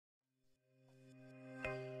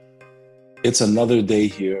It's another day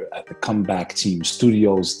here at the Comeback Team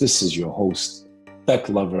Studios. This is your host, Beck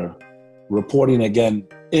Lover, reporting again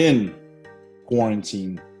in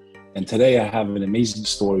quarantine. And today I have an amazing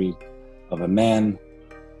story of a man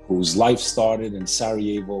whose life started in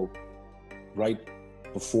Sarajevo right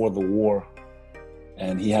before the war.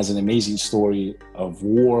 And he has an amazing story of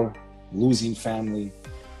war, losing family,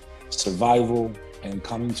 survival, and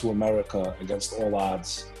coming to America against all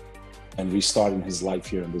odds and restarting his life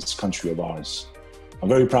here in this country of ours. I'm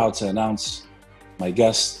very proud to announce my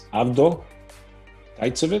guest, Avdo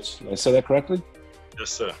Gacevic. Did I say that correctly? Yes,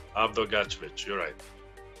 sir. Avdo Gacevic. You're right.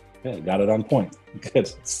 Yeah, got it on point.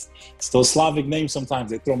 Good. It's those Slavic names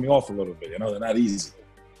sometimes, they throw me off a little bit. You know, they're not easy.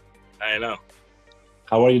 I know.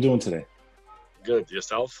 How are you doing today? Good.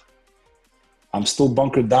 Yourself? I'm still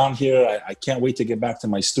bunkered down here. I can't wait to get back to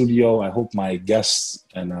my studio. I hope my guests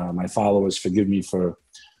and my followers forgive me for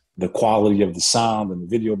the quality of the sound and the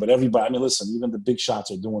video. But everybody, I mean, listen, even the big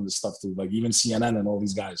shots are doing this stuff too. Like even CNN and all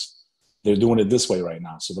these guys, they're doing it this way right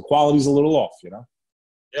now. So the quality's a little off, you know?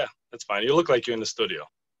 Yeah, that's fine. You look like you're in the studio.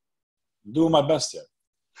 I'm doing my best here.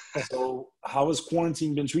 So how has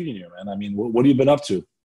quarantine been treating you, man? I mean, what have you been up to?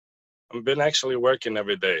 I've been actually working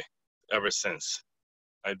every day ever since.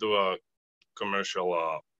 I do a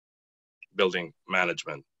commercial building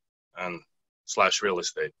management and / real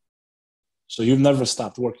estate. So you've never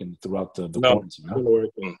stopped working throughout the quarantine, huh?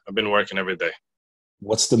 I've been working every day.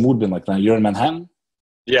 What's the mood been like now? You're in Manhattan?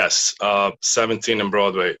 Yes, 17 in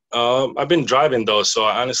Broadway. I've been driving though, so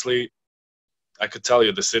honestly, I could tell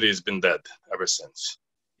you the city has been dead ever since.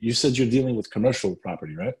 You said you're dealing with commercial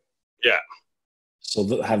property, right? Yeah. So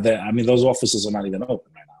those offices are not even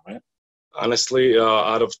open right now, right? Honestly,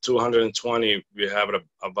 out of 220, we have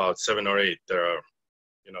about 7 or 8 that are,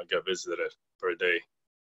 get visited per day.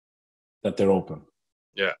 That they're open.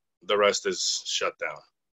 Yeah, the rest is shut down.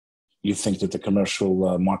 You think that the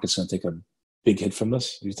commercial market's going to take a big hit from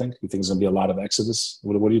this? You think there's going to be a lot of exodus?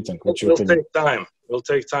 What do you think? What's your opinion? It'll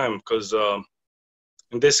take time because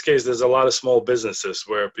in this case, there's a lot of small businesses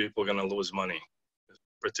where people are going to lose money,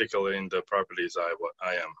 particularly in the properties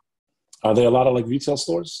I am. Are there a lot of like retail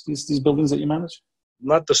stores? These buildings that you manage?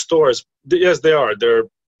 Not the stores. Yes, they are. There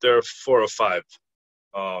are 4 or 5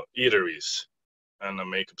 eateries and a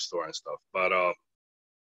makeup store and stuff, but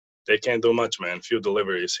they can't do much, man. Few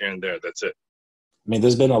deliveries here and there. That's it. I mean,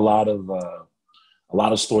 there's been a lot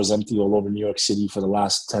of stores empty all over New York City for the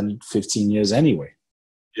last 10, 15 years anyway.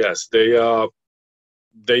 Yes, they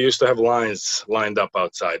used to have lines lined up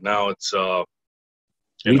outside. Now it's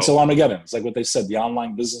retail Armageddon. It's like what they said. The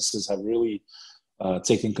online businesses have really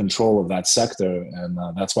taken control of that sector, and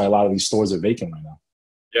that's why a lot of these stores are vacant right now.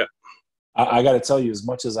 Yeah, I got to tell you, as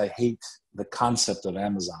much as I hate the concept of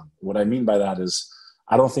Amazon, what I mean by that is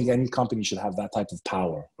I don't think any company should have that type of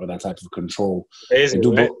power or that type of control.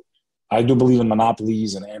 I do believe in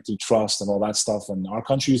monopolies and antitrust and all that stuff. And our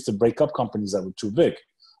country used to break up companies that were too big.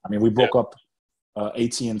 I mean, we broke up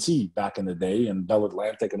AT&T back in the day and Bell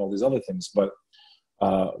Atlantic and all these other things. But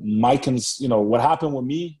what happened with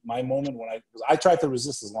me, my moment when I tried to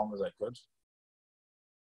resist as long as I could.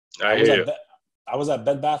 I was at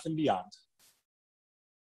Bed Bath & Beyond.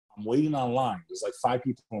 I'm waiting online. There's like 5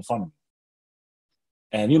 people in front of me.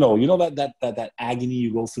 And you know that agony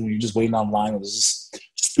you go through when you're just waiting online, or there's this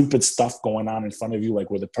stupid stuff going on in front of you,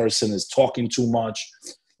 like where the person is talking too much.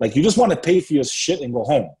 Like you just want to pay for your shit and go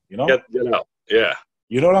home, you know? Get out. Yeah.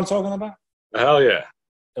 You know what I'm talking about? Hell yeah.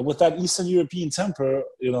 And with that Eastern European temper,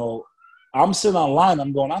 I'm sitting online,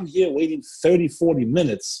 I'm here waiting 30, 40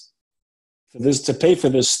 minutes to pay for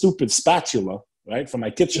this stupid spatula, right, for my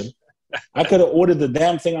kitchen. I could have ordered the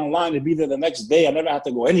damn thing online to be there the next day. I never had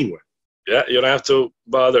to go anywhere. Yeah, you don't have to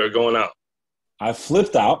bother going out. I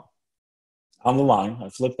flipped out on the line.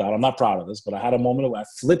 I'm not proud of this, but I had a moment where I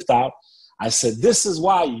flipped out. I said, this is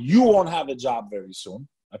why you won't have a job very soon.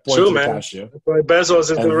 I pointed to the cashier. That's why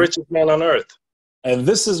Bezos is the richest man on earth. And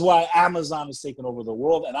this is why Amazon is taking over the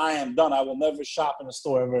world, and I am done. I will never shop in a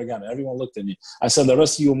store ever again. Everyone looked at me. I said, the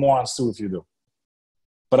rest of you are morons too if you do.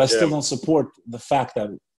 But I still don't support the fact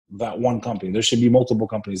that one company. There should be multiple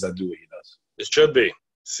companies that do what he does. It should be.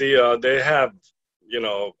 See, they have,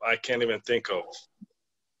 I can't even think of,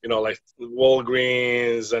 like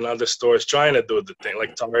Walgreens and other stores trying to do the thing,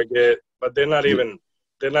 like Target, but they're not even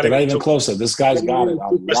closer. This guy's got it.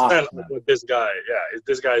 With this guy, yeah,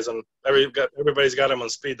 this guy's on. Everybody's got him on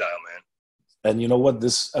speed dial, man. And you know what?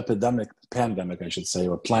 This pandemic, I should say,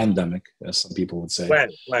 or plandemic, as some people would say,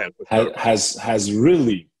 has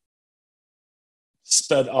really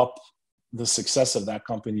sped up the success of that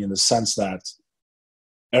company in the sense that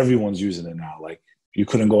everyone's using it now. Like you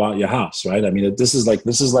couldn't go out your house, right? I mean, this is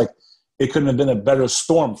like it couldn't have been a better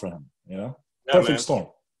storm for him, you know? Yeah, Perfect man. storm.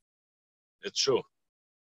 It's true.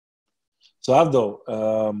 So Avdo,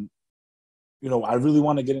 you know, I really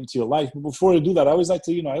want to get into your life. But before I do that, I always like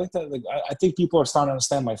to, you know, I think people are starting to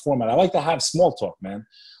understand my format. I like to have small talk, man.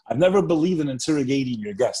 I've never believed in interrogating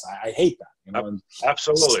your guests. I hate that, you know. And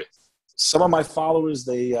absolutely. Some of my followers,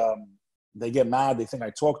 they get mad. They think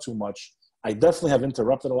I talk too much. I definitely have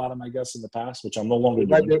interrupted a lot of my guests in the past, which I'm no longer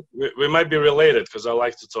doing. We might be related because I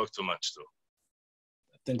like to talk too much too.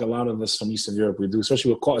 I think a lot of us from Eastern Europe, we do,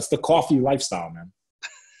 especially with it's the coffee lifestyle, man.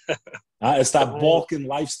 It's that Balkan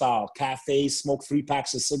lifestyle. Cafes, smoke 3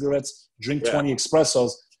 packs of cigarettes, drink 20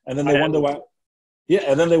 espressos, and then they wonder why. Yeah,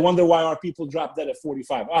 and then they wonder why our people drop dead at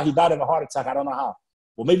 45. Oh, he died of a heart attack. I don't know how.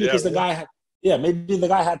 Well, maybe because the guy had, maybe the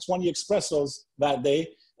guy had 20 espressos that day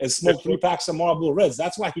and smoked 3 packs of Marlboro Reds.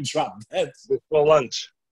 That's why he dropped dead. For lunch.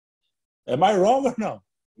 Am I wrong or no?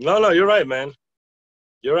 No, you're right, man.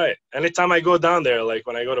 You're right. Anytime I go down there, like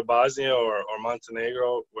when I go to Bosnia or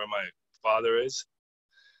Montenegro, where my father is,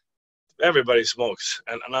 everybody smokes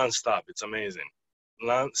and nonstop. It's amazing.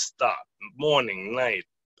 Nonstop. Morning, night,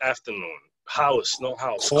 afternoon, house, no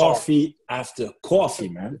house. Coffee after coffee,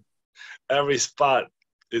 man. Every spot.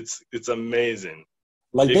 It's amazing.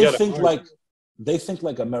 Like they think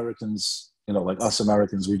like Americans, you know, like us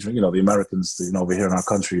Americans, we drink, you know, the Americans, you know, over here in our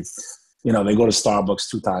country, you know, they go to Starbucks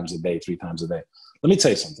 2 times a day, 3 times a day. Let me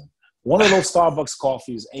tell you something. One of those Starbucks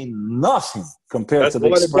coffees ain't nothing compared to the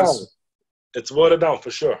espresso. It's watered down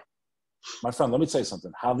for sure. My friend, let me tell you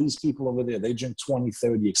something. How these people over there, they drink 20,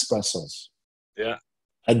 30 espressos. Yeah.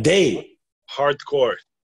 A day. Hardcore.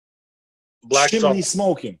 Black chimney tar.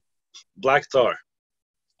 Smoking. Black tar.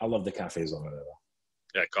 I love the cafes over there,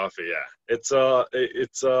 though. Yeah, coffee, yeah. It's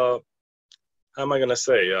how am I going to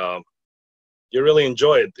say? You really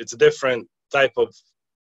enjoy it. It's a different type of,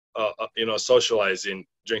 you know, socializing,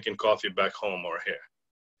 drinking coffee back home or here.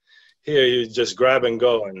 Here, you just grab and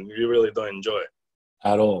go, and you really don't enjoy it.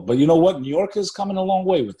 At all. But you know what? New York is coming a long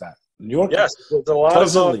way with that. New York, yes, there's a lot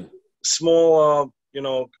of small, you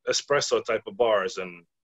know, espresso type of bars, and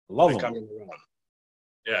love them. Coming around.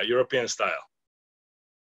 Yeah, European style.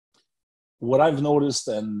 What I've noticed,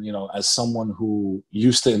 and you know, as someone who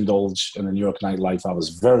used to indulge in the New York nightlife, I was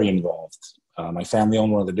very involved. My family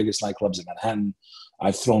owned one of the biggest nightclubs in Manhattan.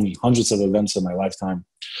 I've thrown hundreds of events in my lifetime.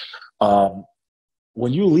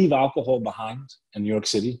 When you leave alcohol behind in New York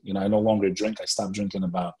City, you know, I no longer drink. I stopped drinking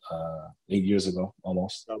about 8 years ago,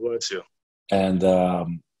 almost. God bless you. And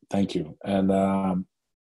thank you. And,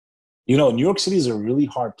 you know, New York City is a really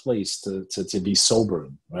hard place to be sober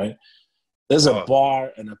in, right? There's a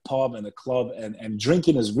bar and a pub and a club, and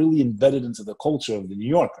drinking is really embedded into the culture of the New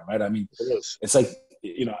Yorker, right? I mean, it's like,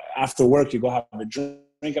 you know, after work, you go have a drink.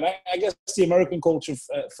 And I guess the American culture,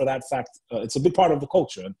 for that fact, it's a big part of the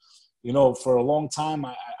culture. And, you know, for a long time,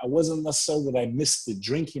 I wasn't necessarily that I missed the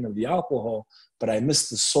drinking of the alcohol, but I missed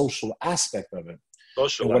the social aspect of it.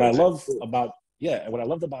 And what I love about, what I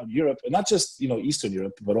loved about Europe, and not just, you know, Eastern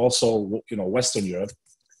Europe, but also, you know, Western Europe,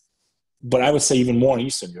 but I would say even more in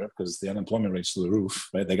Eastern Europe, because the unemployment rate's through the roof,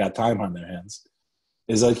 right? They got time on their hands.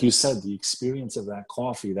 Is like you said, the experience of that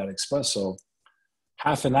coffee, that espresso,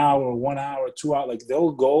 half an hour, 1 hour, 2 hours, like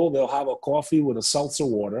they'll have a coffee with a seltzer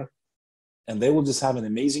water, and they will just have an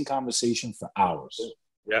amazing conversation for hours.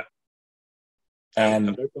 Yeah. And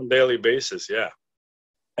on a daily basis, yeah.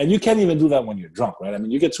 And you can't even do that when you're drunk, right? I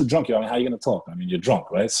mean, you get too drunk, I mean, how are you going to talk? I mean, you're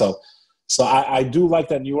drunk, right? So I do like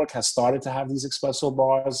that New York has started to have these espresso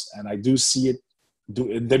bars, and I do see it.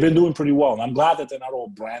 They've been doing pretty well. And I'm glad that they're not all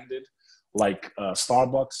branded like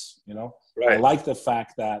Starbucks, you know? Right. I like the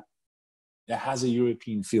fact that it has a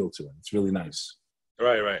European feel to it. It's really nice.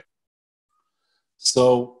 Right.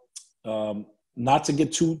 So, not to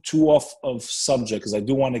get too off of subject, because I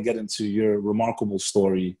do want to get into your remarkable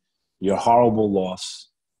story, your horrible loss.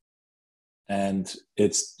 And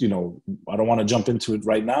it's, you know, I don't want to jump into it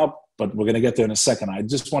right now, but we're going to get there in a second. I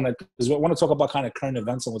just want to, because I want to talk about kind of current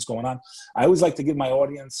events and what's going on. I always like to give my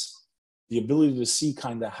audience the ability to see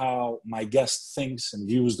kind of how my guest thinks and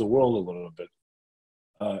views the world a little bit.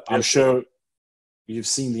 I'm sure you've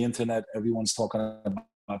seen the internet. Everyone's talking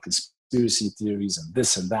about conspiracy theories and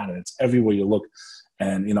this and that, and it's everywhere you look.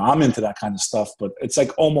 And, you know, I'm into that kind of stuff, but it's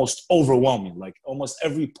like almost overwhelming. Like almost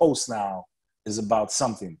every post now is about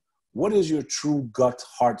something. What is your true gut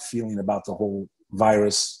heart feeling about the whole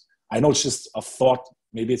virus? I know it's just a thought.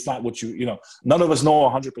 Maybe it's not what you know, none of us know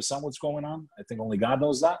 100% what's going on. I think only God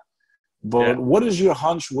knows that. But what is your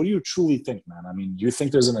hunch? What do you truly think, man? I mean, do you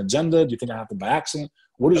think there's an agenda? Do you think it happened by accident?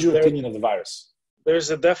 What is your opinion of the virus? There's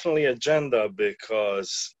a definitely agenda,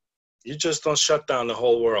 because you just don't shut down the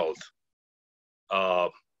whole world.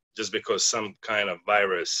 just because some kind of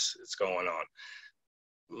virus is going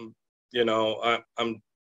on. You know, I'm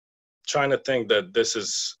trying to think that this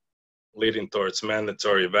is leading towards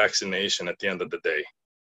mandatory vaccination at the end of the day.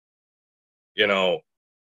 You know,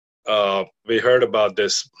 we heard about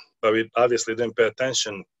this, but we obviously didn't pay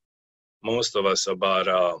attention, most of us,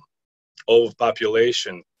 about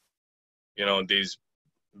overpopulation. You know, these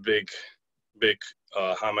big,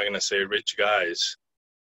 how am I going to say, rich guys.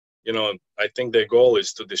 You know, I think their goal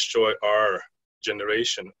is to destroy our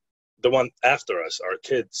generation, the one after us, our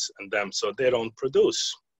kids and them, so they don't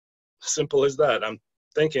produce. Simple as that. I'm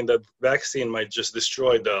thinking that vaccine might just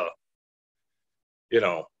destroy the, you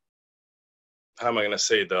know, how am I going to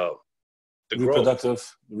say, the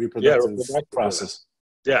reproductive process.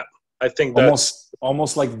 Yeah, I think that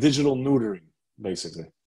almost like digital neutering,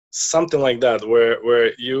 basically. Something like that,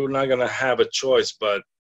 where you're not going to have a choice but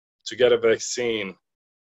to get a vaccine,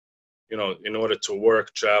 you know, in order to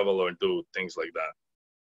work, travel, or do things like that.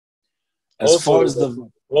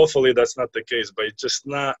 Hopefully that's not the case, but it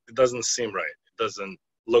doesn't seem right. It doesn't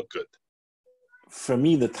look good. For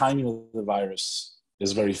me, the timing of the virus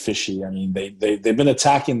is very fishy. I mean, they've been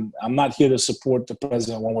attacking. I'm not here to support the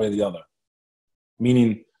president one way or the other.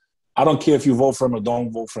 Meaning, I don't care if you vote for him or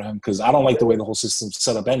don't vote for him, because I don't like the way the whole system's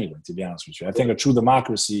set up anyway, to be honest with you. I think a true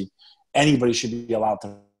democracy, anybody should be allowed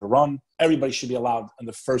to run. Everybody should be allowed in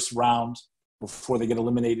the first round before they get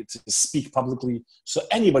eliminated to speak publicly, so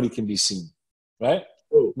anybody can be seen, right?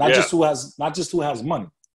 Not just who has money.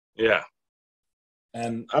 Yeah.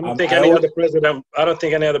 And I don't think any other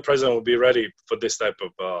president will be ready for this type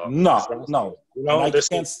of no. You know, this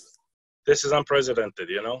is unprecedented,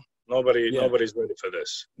 you know? Nobody's ready for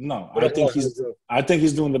this. No, I think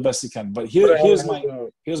he's doing the best he can. But here's my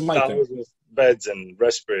thing. Beds and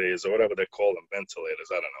respirators, or whatever they call them, ventilators,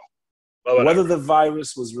 I don't know. But whether the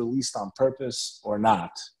virus was released on purpose or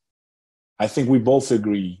not, I think we both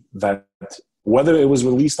agree that whether it was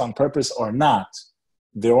released on purpose or not,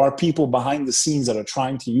 there are people behind the scenes that are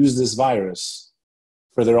trying to use this virus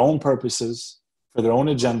for their own purposes, for their own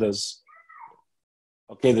agendas.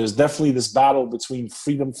 Okay, there's definitely this battle between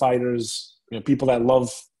freedom fighters, you know, people that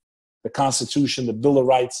love the Constitution, the Bill of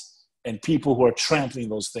Rights, and people who are trampling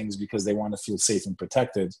those things because they want to feel safe and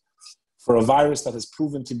protected. For a virus that has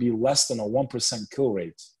proven to be less than a 1% kill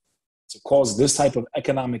rate, to cause this type of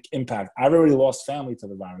economic impact. I've already lost family to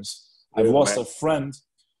the virus. I've lost a friend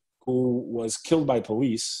who was killed by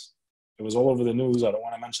police. It was all over the news. I don't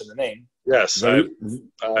want to mention the name. Yes, I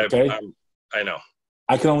know.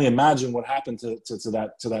 I can only imagine what happened to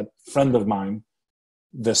that friend of mine.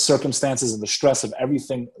 The circumstances and the stress of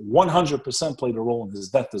everything 100% played a role in his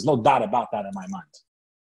death. There's no doubt about that in my mind.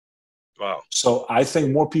 Wow. So I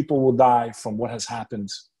think more people will die from what has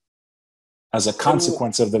happened as a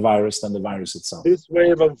consequence of the virus than the virus itself. This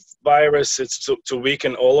wave of virus, it's to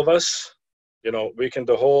weaken all of us, you know, weaken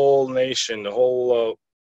the whole nation, the whole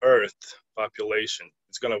earth population.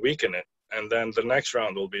 It's going to weaken it. And then the next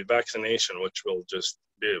round will be vaccination, which will just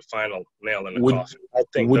be a final nail in the coffin. I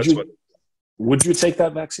think Would you take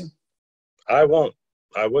that vaccine? I won't.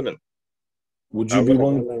 I wouldn't. Would you be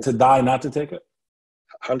willing to die not to take it?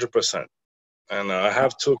 100%. And I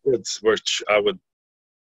have 2 kids, which I would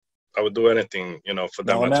do anything, you know, for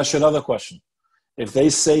them. Now, let me ask you another question. If they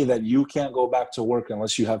say that you can't go back to work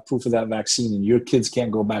unless you have proof of that vaccine, and your kids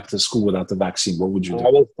can't go back to school without the vaccine, what would you do?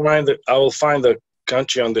 I will find a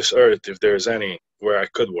country on this earth, if there's any, where I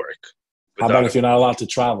could work. How about if you're not allowed to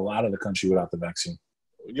travel out of the country without the vaccine?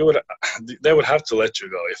 They would have to let you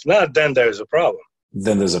go. If not, then there's a problem.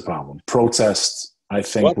 Then there's a problem. Protests, I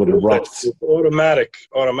think, would erupt.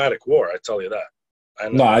 Automatic war, I tell you that.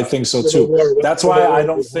 And, no, I think so too. That's why I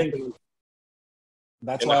don't think.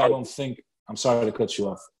 That's why I don't think. I'm sorry to cut you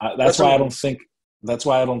off. That's why I don't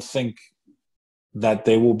think that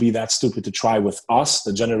they will be that stupid to try with us,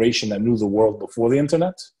 the generation that knew the world before the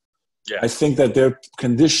internet. Yeah. I think that they're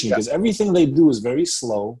conditioning because everything they do is very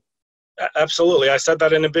slow. Absolutely. I said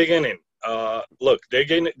that in the beginning. Look, they're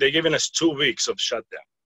giving us 2 weeks of shutdown.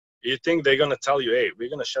 You think they're going to tell you, hey, we're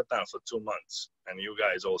going to shut down for 2 months and you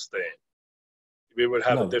guys all stay in? We would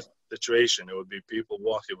have a different situation. It would be people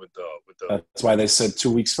walking with the. That's why they said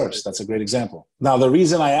 2 weeks first. That's a great example. Now, the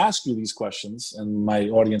reason I ask you these questions, and my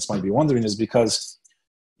audience might be wondering, is because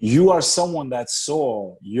you are someone that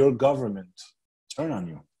saw your government turn on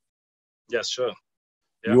you. Yes, sure.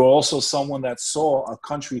 Yeah. You are also someone that saw a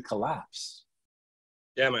country collapse.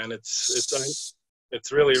 Yeah, man. It's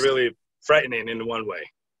really, really frightening in one way.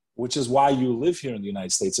 Which is why you live here in the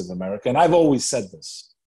United States of America. And I've always said this.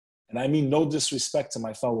 And I mean no disrespect to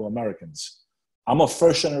my fellow Americans. I'm a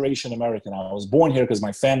first-generation American. I was born here because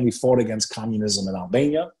my family fought against communism in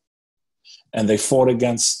Albania. and they fought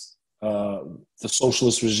against the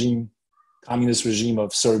socialist regime, communist regime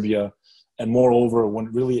of Serbia, and moreover,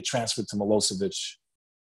 when really it transferred to Milosevic,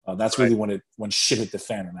 that's really when shit hit the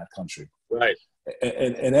fan in that country. Right.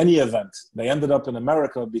 In any event, they ended up in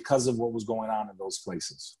America because of what was going on in those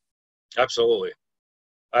places. Absolutely.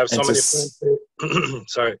 I have so many friends.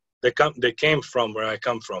 Sorry, they came from where I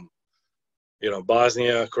come from. You know,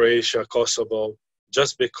 Bosnia, Croatia, Kosovo,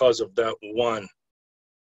 just because of that one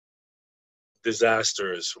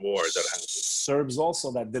disastrous war that happened. Serbs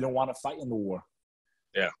also that didn't want to fight in the war.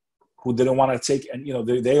 Yeah. Who didn't want to take, and you know,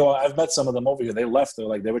 they all, I've met some of them over here. They left. They're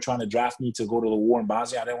like, they were trying to draft me to go to the war in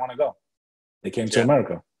Bosnia. I didn't want to go. They came to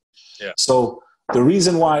America. Yeah. So the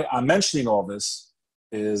reason why I'm mentioning all this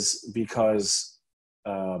is because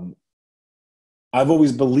I've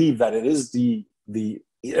always believed that it is the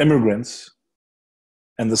immigrants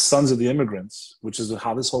and the sons of the immigrants, which is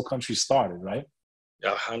how this whole country started, right?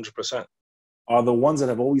 Yeah, 100%. Are the ones that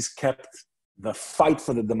have always kept the fight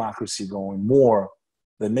for the democracy going more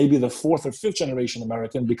than maybe the fourth or fifth generation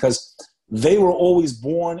American, because they were always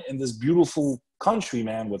born in this beautiful country,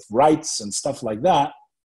 man, with rights and stuff like that.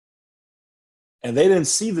 And they didn't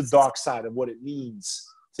see the dark side of what it means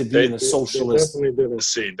to be in a socialist. They definitely didn't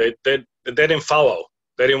see. They didn't follow.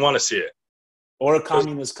 They didn't want to see it. Or a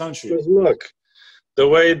communist country. Because look, the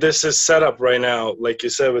way this is set up right now, like you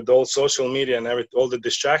said, with all social media and all the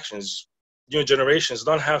distractions, new generations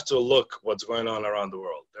don't have to look what's going on around the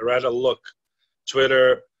world. They rather look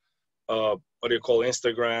Twitter,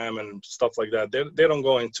 Instagram and stuff like that. They don't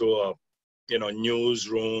go into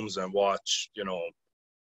newsrooms and watch,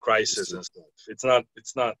 crisis and stuff. It's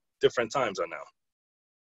not different times are now.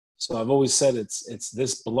 So I've always said it's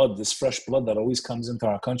this blood, this fresh blood that always comes into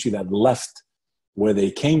our country that left where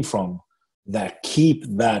they came from, that keep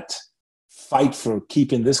that fight for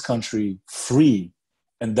keeping this country free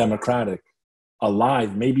and democratic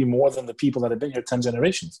alive, maybe more than the people that have been here 10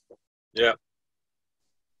 generations. Yeah.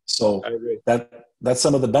 So that's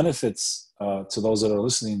some of the benefits to those that are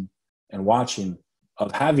listening and watching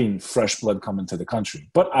of having fresh blood come into the country.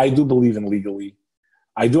 But I do believe in legally.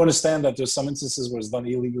 I do understand that there's some instances where it's done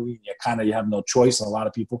illegally. You have no choice in a lot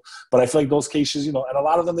of people. But I feel like those cases, and a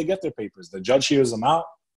lot of them, they get their papers. The judge hears them out.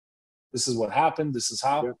 This is what happened. This is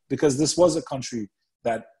how. Yeah. Because this was a country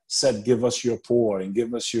that said, give us your poor and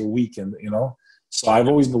give us your weak. And, so I've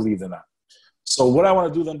always believed in that. So what I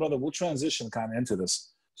want to do then, brother, we'll transition kind of into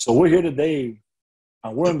this. So we're here today,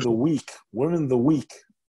 and we're in the week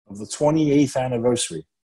of the 28th anniversary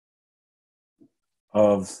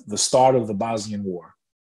of the start of the Bosnian War.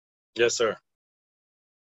 Yes, sir.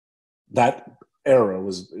 That era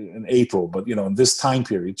was in April, but, in this time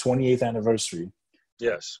period, 28th anniversary.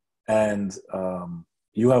 Yes. And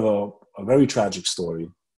you have a very tragic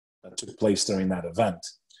story that took place during that event.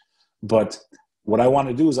 But what I want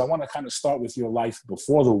to do is I want to kind of start with your life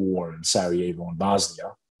before the war in Sarajevo and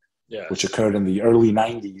Bosnia, which occurred in the early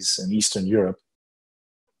 90s in Eastern Europe,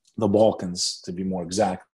 the Balkans, to be more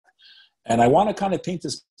exact. And I want to kind of paint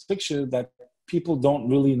this picture that people don't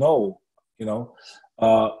really know.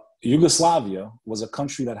 Yugoslavia was a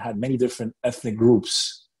country that had many different ethnic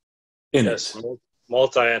groups in it.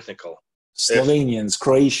 Multi-ethnical. Slovenians,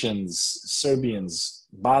 Croatians, Serbians,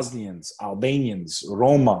 Bosnians, Albanians,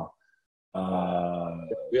 Roma. We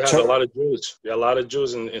had a lot of Jews. We had a lot of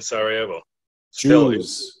Jews in Sarajevo.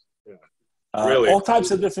 Jews. Really? All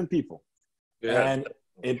types of different people. Yeah. And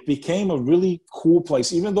it became a really cool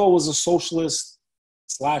place. Even though it was a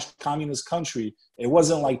socialist/communist country, it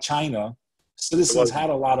wasn't like China. Citizens had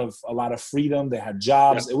a lot of freedom. They had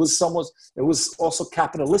jobs. Yeah. It was also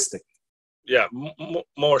capitalistic. Yeah,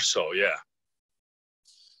 more so, yeah.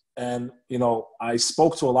 And, I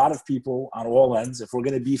spoke to a lot of people on all ends. If we're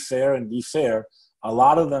going to be fair, a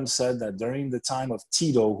lot of them said that during the time of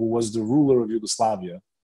Tito, who was the ruler of Yugoslavia,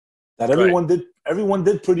 that everyone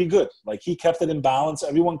did pretty good. Like, he kept it in balance.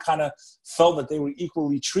 Everyone kind of felt that they were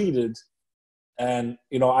equally treated. And,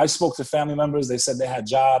 I spoke to family members. They said they had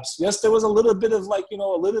jobs. Yes, there was a little bit of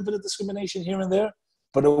discrimination here and there,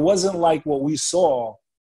 but it wasn't like what we saw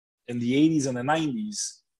in the 80s and the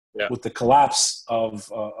 90s with the collapse of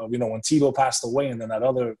when Tito passed away, and then that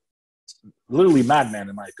other literally madman,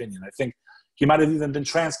 in my opinion. I think he might have even been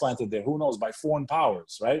transplanted there, who knows, by foreign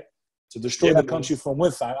powers, right? To destroy the country from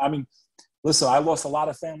within. I mean, listen, I lost a lot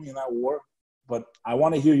of family in that war, but I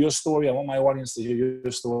want to hear your story. I want my audience to hear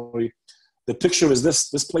your story. The picture is this.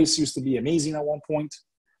 This place used to be amazing at one point.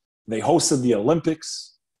 They hosted the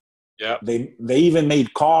Olympics. Yeah. They even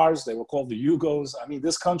made cars. They were called the Yugos. I mean,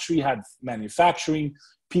 this country had manufacturing,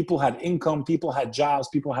 people had income, people had jobs,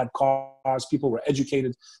 people had cars, people were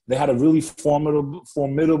educated. They had a really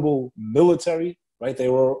formidable military, right? They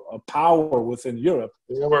were a power within Europe.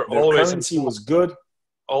 They were Their always currency was good.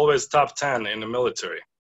 always top 10 in the military.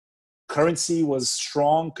 Currency was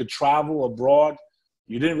strong, could travel abroad.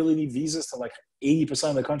 You didn't really need visas to like 80%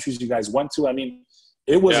 of the countries you guys went to. I mean,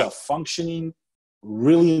 it was a functioning,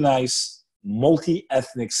 really nice,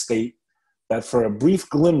 multi-ethnic state that for a brief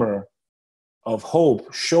glimmer of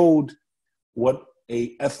hope showed what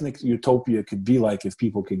a ethnic utopia could be like if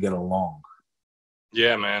people could get along.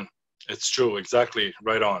 Yeah, man. It's true. Exactly.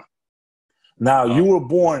 Right on. Now, you were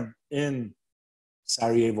born in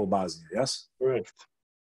Sarajevo, Bosnia, yes? Correct.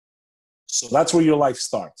 So that's where your life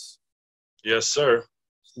starts. Yes, sir.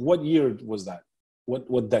 What year was that?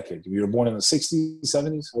 What decade? You were born in the 60s,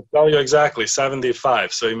 70s? I'll tell you exactly,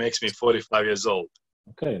 75. So it makes me 45 years old.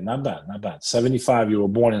 Okay, not bad, not bad. 75, you were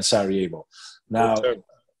born in Sarajevo. Now,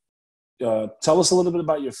 tell us a little bit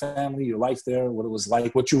about your family, your life there, what it was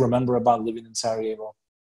like, what you remember about living in Sarajevo.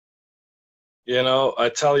 You know, I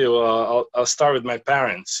tell you, I'll start with my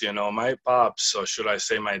parents. You know, my pops, or should I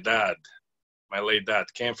say my dad, my late dad,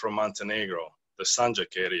 came from Montenegro, the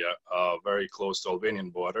Sanjak area, very close to Albanian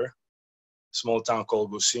border, small town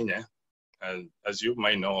called Gusinje, and as you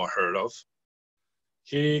might know or heard of.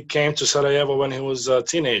 He came to Sarajevo when he was a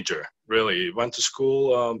teenager, really. He went to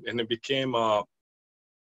school and he became a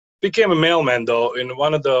mailman, though, in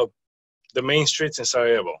one of the main streets in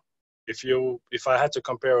Sarajevo. If I had to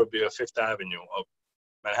compare, it would be a Fifth Avenue of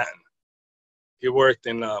Manhattan. He worked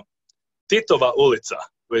in Titova Ulica,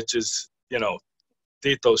 which is, you know,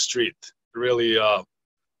 Tito Street. Really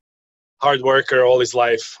hard worker all his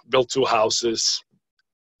life, built 2 houses,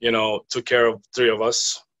 you know, took care of 3 of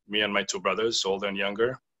us, me and my 2 brothers, older and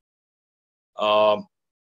younger. Took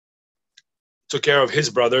care of his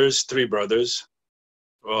brothers, 3 brothers.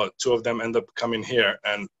 2 of them end up coming here,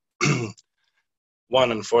 and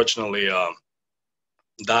one unfortunately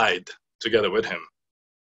died together with him.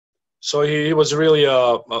 So he was really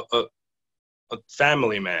a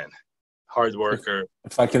family man, hard worker.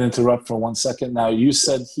 If I can interrupt for 1 second. Now, you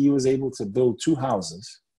said he was able to build 2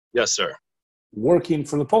 houses. Yes, sir. Working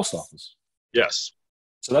for the post office. Yes.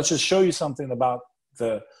 So that should show you something about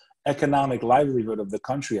the economic livelihood of the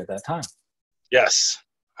country at that time. Yes,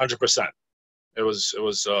 100%. It was.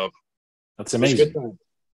 That's amazing.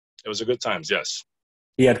 It was a good times. Yes.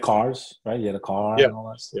 He had cars, right? He had a car and all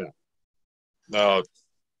that stuff. Yeah.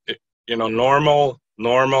 You know,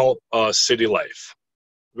 normal city life.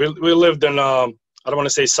 We lived in I don't want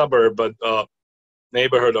to say suburb, but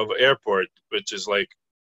neighborhood of airport, which is like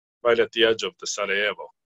right at the edge of the Sarajevo.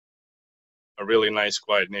 A really nice,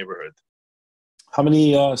 quiet neighborhood. How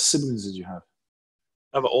many siblings did you have?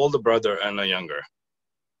 I have an older brother and a younger.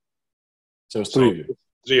 So it's 3 of you.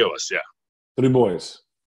 3 of us, yeah. 3 boys.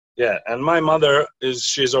 Yeah, and my mother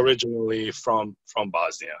she's originally from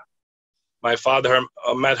Bosnia. My father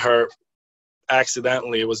met her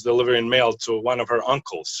accidentally, was delivering mail to one of her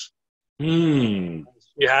uncles. She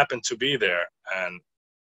happened to be there, and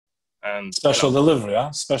special delivery,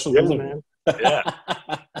 huh? Special delivery. Man. Yeah.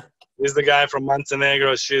 He's the guy from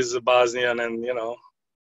Montenegro, she's a Bosnian, and you know.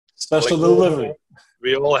 Special delivery.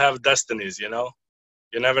 We all have destinies, you know.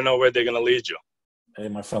 You never know where they're gonna lead you. Hey,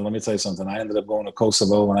 my friend, let me tell you something. I ended up going to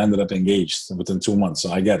Kosovo and I ended up engaged within 2 months.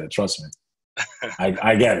 So I get it. Trust me.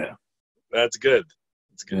 I get it. That's good.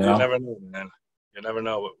 It's good. You know? You never know, man. You never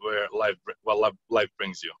know what life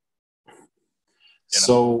brings you. You know?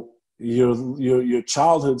 So your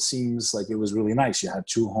childhood seems like it was really nice. You had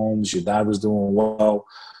 2 homes. Your dad was doing well.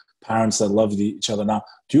 Parents that loved each other. Now,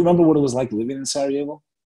 do you remember what it was like living in Sarajevo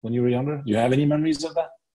when you were younger? Do you have any memories of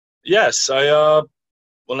that? Yes,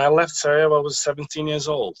 when I left Sarajevo, I was 17 years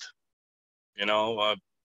old. You know,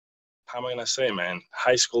 how am I gonna say, man?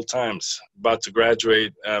 High school times, about to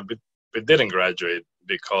graduate, but didn't graduate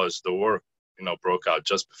because the war, you know, broke out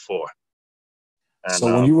just before. And,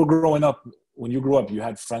 so when you were growing up, when you grew up, you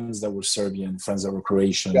had friends that were Serbian, friends that were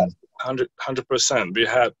Croatian. Yeah,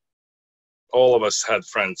 100%. All of us had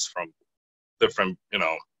friends from different, you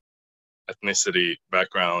know, ethnicity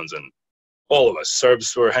backgrounds, and all of us.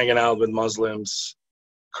 Serbs were hanging out with Muslims,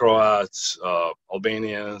 Croats,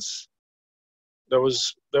 Albanians. There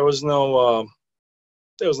was no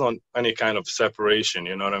any kind of separation,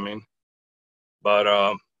 you know what I mean?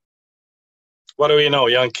 But what do we know?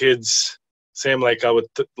 Young kids, same like I would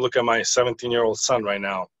look at my 17-year-old son right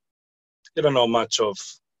now. You don't know much of,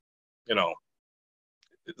 you know,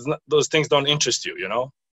 those things don't interest you, you know?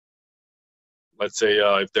 Let's say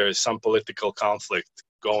if there is some political conflict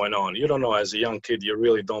going on, you don't know, as a young kid, you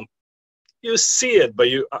really don't, you see it, but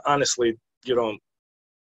you honestly, you don't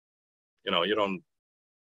You don't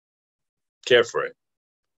care for it.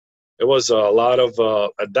 It was a lot of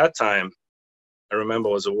at that time. I remember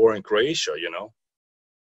it was a war in Croatia. It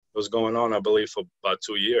was going on, I believe, for about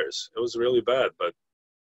 2 years. It was really bad. But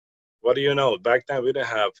what do you know? Back then, we didn't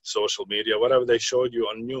have social media. Whatever they showed you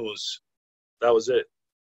on news, that was it.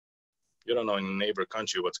 You don't know in a neighbor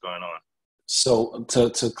country what's going on. So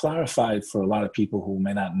to clarify for a lot of people who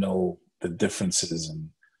may not know the differences, and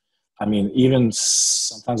I mean, even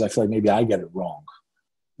sometimes I feel like maybe I get it wrong,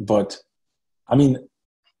 but I mean,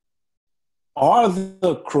 are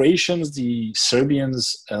the Croatians, the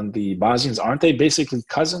Serbians, and the Bosnians, aren't they basically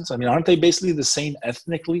cousins? I mean, aren't they basically the same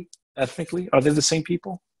ethnically? Are they the same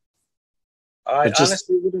people?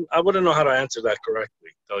 Honestly wouldn't know how to answer that correctly,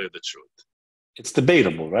 tell you the truth. It's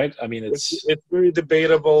debatable, right? I mean, it's very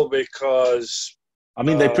debatable because I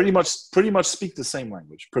mean, they pretty much speak the same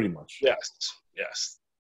language, pretty much. Yes.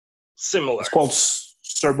 Similar. It's called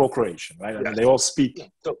Serbo-Croatian, right? Yes. I mean, they all speak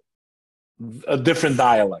a different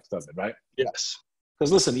dialect of it, right? Yes.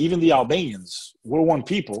 Because listen, even the Albanians, we're one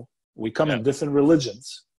people. We come in different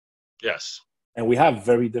religions. Yes. And we have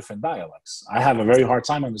very different dialects. I have a very hard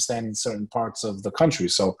time understanding certain parts of the country.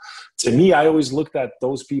 So to me, I always looked at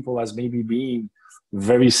those people as maybe being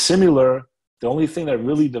very similar. The only thing that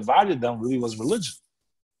really divided them really was religion.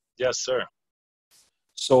 Yes, sir.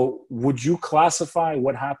 So would you classify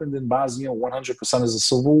what happened in Bosnia 100% as a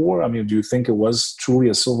civil war? I mean, do you think it was truly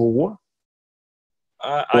a civil war?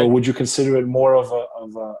 Or would you consider it more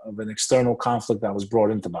of an external conflict that was brought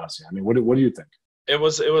into Bosnia? I mean, what do you think? It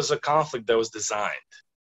was a conflict that was designed.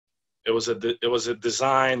 It was a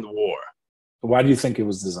designed war. Why do you think it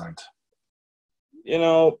was designed?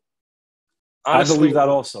 Honestly, I believe that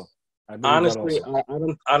also. I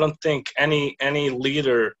don't think any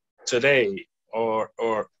leader today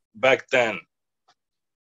or back then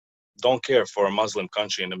don't care for a Muslim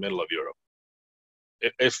country in the middle of Europe.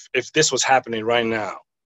 If this was happening right now,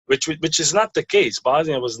 which is not the case.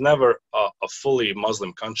 Bosnia was never a fully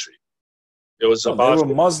Muslim country. It was they were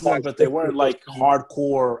Muslim, but they weren't like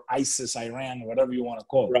hardcore ISIS, Iran, whatever you want to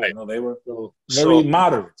call it. Right. They were very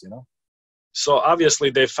moderate. So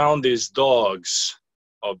obviously they found these dogs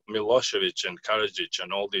of Milosevic and Karadzic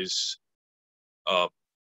and all these,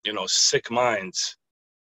 sick minds,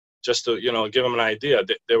 just to give them an idea.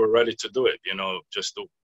 They were ready to do it. Just to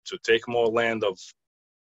take more land of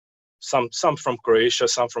some from Croatia,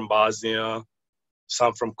 some from Bosnia,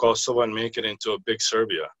 some from Kosovo, and make it into a big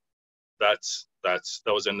Serbia. That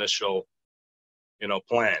was initial,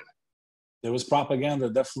 plan. There was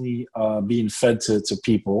propaganda definitely being fed to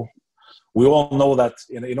people. We all know that,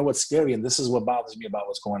 you know what's scary, and this is what bothers me about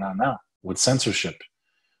what's going on now with censorship.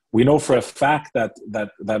 We know for a fact that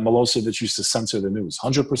Milosevic used to censor the news,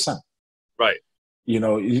 100%. Right.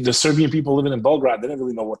 The Serbian people living in Belgrade, they didn't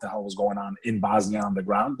really know what the hell was going on in Bosnia on the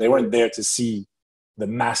ground. They weren't there to see the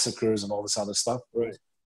massacres and all this other stuff. Right.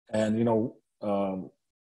 And,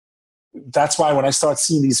 that's why when I start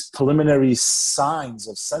seeing these preliminary signs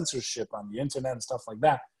of censorship on the internet and stuff like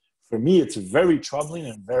that, for me, it's very troubling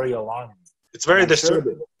and very alarming. It's very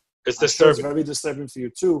disturbing. It's disturbing. It's very disturbing for you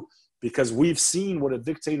too, because we've seen what a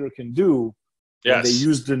dictator can do when they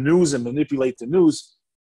use the news and manipulate the news.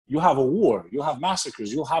 You have a war. You'll have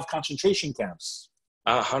massacres. You'll have concentration camps.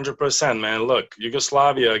 100%, man. Look,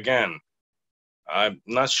 Yugoslavia again. I'm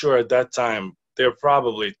not sure at that time. They're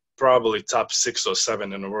probably top 6 or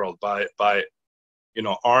 7 in the world by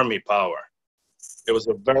army power. It was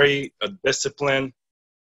a very disciplined,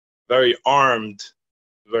 very armed,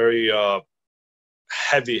 very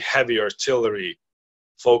heavy artillery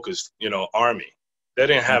focused army. They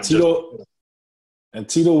didn't have and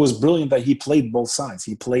Tito was brilliant that he played both sides.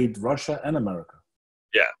 He played Russia and America.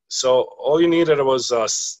 Yeah. So all you needed was a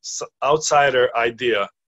outsider idea.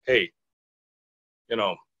 Hey,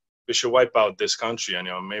 we should wipe out this country and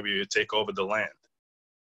maybe you take over the land.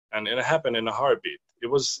 And it happened in a heartbeat. It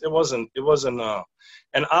wasn't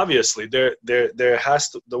and obviously the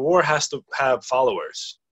war has to have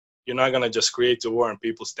followers. You're not gonna just create the war and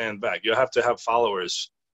people stand back. You have to have followers.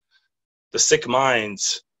 The sick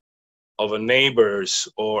minds of a neighbors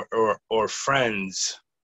or friends,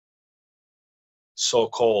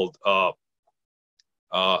 so-called, that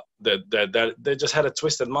they just had a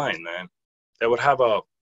twisted mind, man. They would have a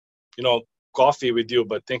coffee with you,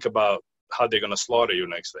 but think about how they're going to slaughter you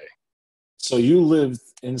next day. So you lived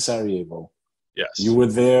in Sarajevo. Yes. You were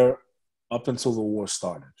there up until the war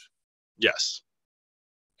started. Yes.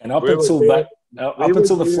 And up until the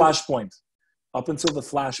flashpoint,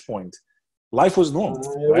 life was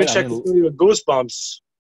normal. I wish I could give you goosebumps,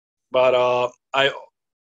 but I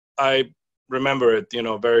remember it,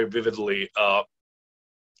 very vividly.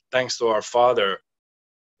 thanks to our father,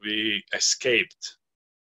 we escaped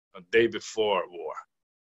a day before war,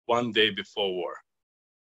 1 day before war.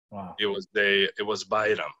 Wow. It was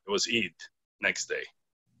Bayram, it was Eid next day.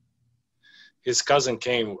 His cousin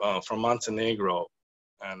came from Montenegro,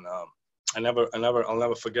 and I'll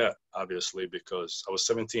never forget, obviously, because I was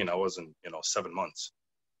 17. I wasn't, 7 months.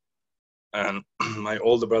 And my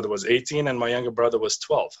older brother was 18 and my younger brother was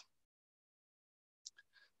 12.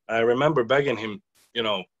 I remember begging him,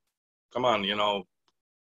 come on,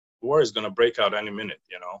 war is going to break out any minute,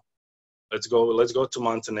 Let's go to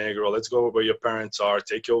Montenegro. Let's go where your parents are.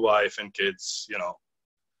 Take your wife and kids,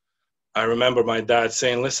 I remember my dad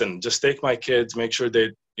saying, listen, just take my kids, make sure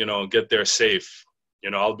they, get there safe.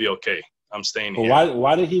 I'll be okay. I'm staying here.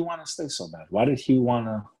 Why did he want to stay so bad? Why did he want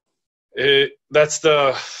to? That's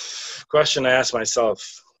the question I asked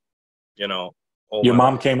myself, Your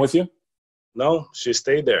mom came with you? No, she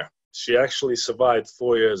stayed there. She actually survived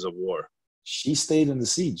 4 years of war. She stayed in the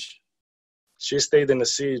siege? She stayed in the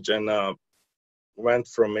siege and went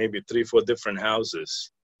from maybe 3-4 different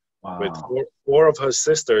houses. Wow. With four of her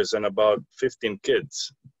sisters and about 15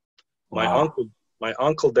 kids. Wow. My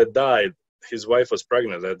uncle that died, his wife was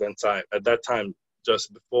pregnant at that time.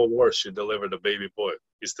 Just before war, she delivered a baby boy.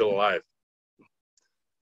 He's still alive.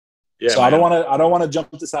 Yeah. So man. I don't want to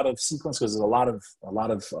jump this out of sequence because there's a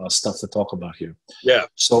lot of stuff to talk about here. Yeah.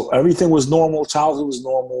 So everything was normal. Childhood was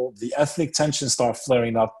normal. The ethnic tensions start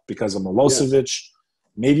flaring up because of Milosevic,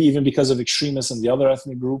 maybe even because of extremists in the other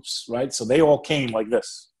ethnic groups, right? So they all came like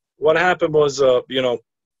this. What happened was,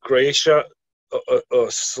 Croatia,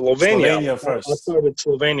 Slovenia first. Let's start with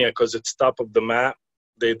Slovenia because it's top of the map.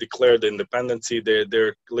 They declared independence.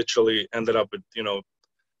 They're literally ended up with,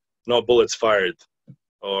 no bullets fired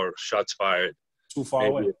or shots fired. Too far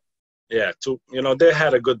away. Yeah, they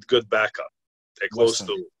had a good backup. They're close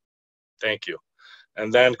to. Thank you.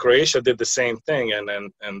 And then Croatia did the same thing,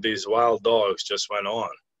 and these wild dogs just went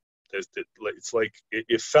on. It's like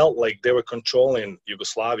it felt like they were controlling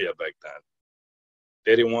Yugoslavia back then.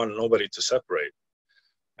 They didn't want nobody to separate.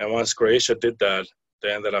 And once Croatia did that,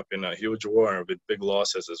 they ended up in a huge war with big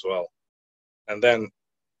losses as well. And then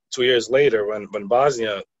 2 years later, when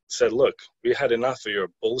Bosnia said, look, we had enough of your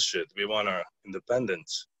bullshit. We want our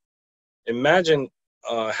independence. Imagine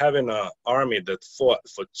having an army that fought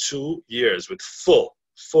for 2 years with full,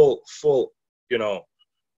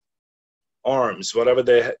 arms, whatever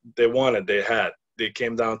they wanted, they had. They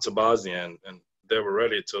came down to Bosnia and they were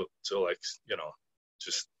ready to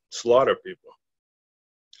just slaughter people.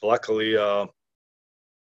 Luckily,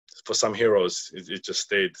 for some heroes, it just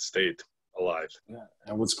stayed alive. Yeah,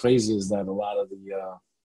 and what's crazy is that a lot of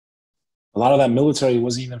that military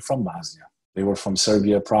wasn't even from Bosnia. They were from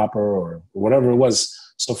Serbia proper or whatever it was.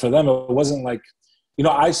 So for them, it wasn't like,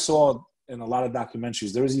 I saw in a lot of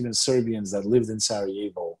documentaries, there was even Serbians that lived in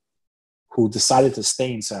Sarajevo who decided to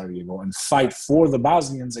stay in Sarajevo and fight for the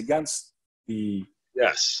Bosnians against the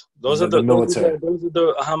those are the military. Those are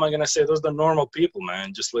the how am I gonna say? Those are the normal people,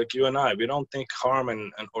 man. Just like you and I, we don't think harm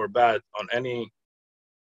or bad on any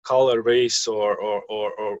color, race, or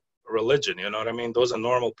religion. You know what I mean? Those are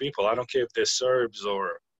normal people. I don't care if they're Serbs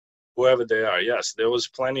or whoever they are. Yes, there was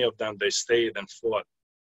plenty of them. They stayed and fought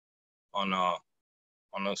on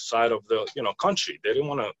the side of the country. They didn't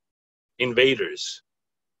want to invaders.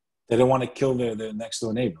 They didn't want to kill their next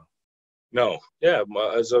door neighbor. No, yeah.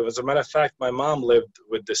 As a matter of fact, my mom lived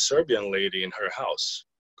with this Serbian lady in her house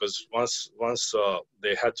because once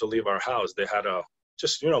they had to leave our house, they had to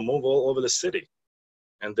just move all over the city,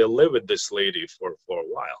 and they lived with this lady for a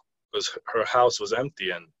while because her house was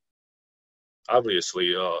empty, and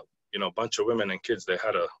obviously, a bunch of women and kids, they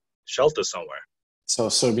had a shelter somewhere. So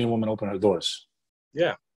a Serbian woman opened her doors.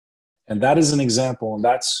 Yeah, and that is an example, and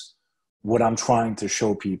that's what I'm trying to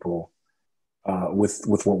show people. With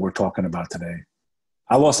what we're talking about today.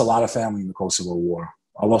 I lost a lot of family in the Kosovo War.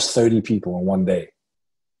 I lost 30 people in one day.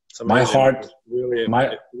 My heart... It's really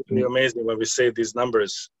amazing when we say these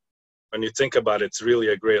numbers. When you think about it, it's really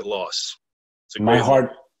a great loss. My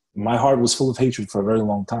heart was full of hatred for a very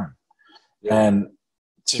long time. Yeah. And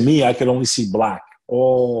to me, I could only see black.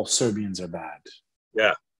 All Serbians are bad.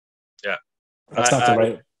 Yeah. That's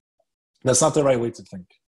not the right way to think.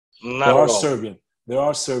 There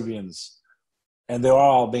are Serbians. And there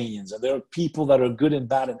are Albanians, and there are people that are good and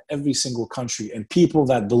bad in every single country, and people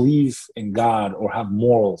that believe in God or have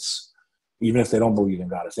morals, even if they don't believe in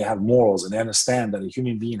God. If they have morals and they understand that a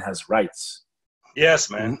human being has rights. Yes,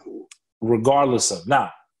 man. Regardless of.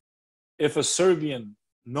 Now, if a Serbian,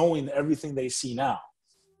 knowing everything they see now,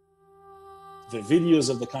 the videos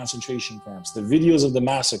of the concentration camps, the videos of the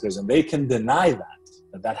massacres, and they can deny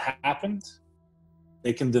that happened,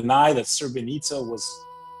 they can deny that Srebrenica was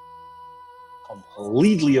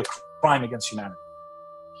completely a crime against humanity.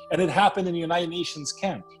 And it happened in the United Nations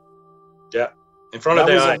camp. Yeah, in front of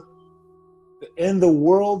their eyes. And the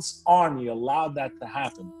world's army allowed that to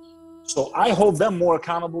happen. So I hold them more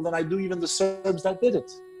accountable than I do even the Serbs that did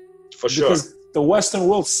it. For sure. Because the Western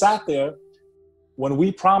world sat there when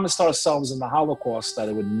we promised ourselves in the Holocaust that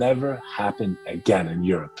it would never happen again in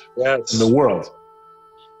Europe, yes, in the world.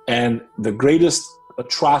 And the greatest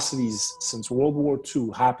atrocities since World War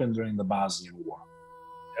II happened during the Bosnian War.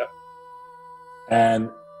 Yeah. And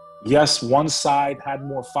yes, one side had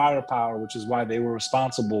more firepower, which is why they were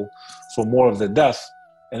responsible for more of the death.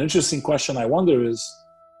 An interesting question I wonder is,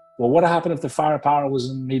 well, what happened if the firepower was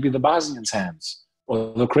in maybe the Bosnians' hands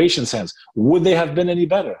or the Croatians' hands? Would they have been any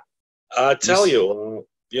better? I tell you,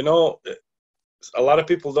 you know, a lot of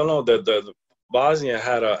people don't know that the Bosnia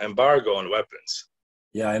had an embargo on weapons.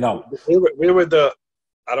 Yeah, I know. We were the,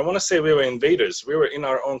 I don't want to say we were invaders. We were in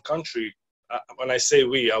our own country. When I say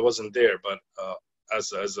we, I wasn't there, but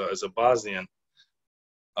as a Bosnian,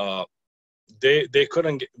 they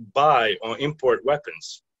couldn't buy or import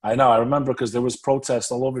weapons. I know. I remember because there was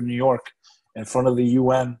protests all over New York in front of the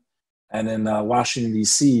UN and in Washington,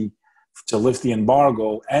 D.C. to lift the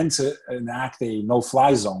embargo and to enact a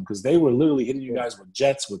no-fly zone because they were literally hitting you guys with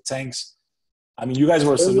jets, with tanks. I mean, you guys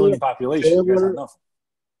were a civilian population. You guys had nothing.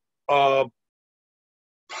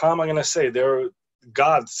 How am I going to say?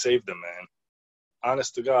 God saved them, man.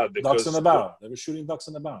 Honest to God. Ducks in the barrel. They were shooting ducks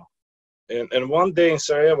in the barrel. And one day in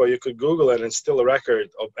Sarajevo, you could Google it and still a record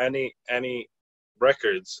of any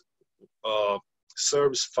records.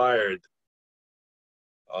 Serbs fired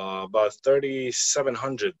about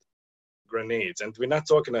 3,700 grenades, and we're not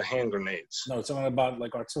talking about hand grenades. No, it's talking about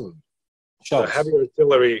like artillery. The heavy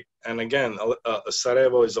artillery, and again,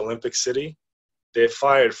 Sarajevo is Olympic City. They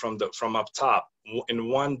fired from up top in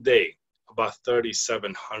one day about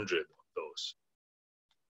 3,700 of those,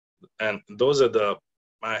 and those are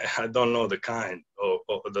I don't know the kind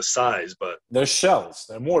or the size, but they're shells,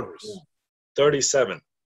 they're mortars.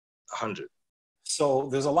 3,700. So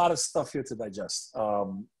there's a lot of stuff here to digest.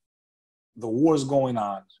 The war's going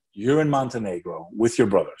on. You're in Montenegro with your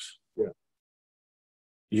brothers. Yeah.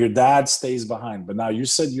 Your dad stays behind, but now you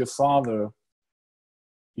said your father.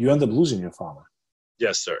 You end up losing your father.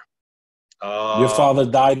 Yes, sir. Your father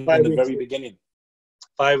died in the very beginning.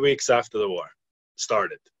 5 weeks after the war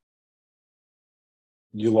started.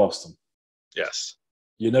 You lost him. Yes.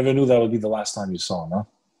 You never knew that would be the last time you saw him, huh?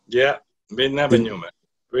 Yeah, we never knew, man.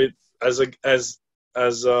 We, as I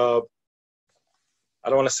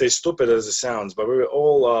don't want to say stupid as it sounds, but we were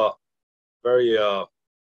all very, how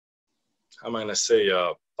am I going to say,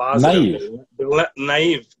 positive.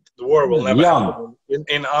 Naive. The war will never happen.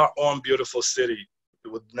 In our own beautiful city, it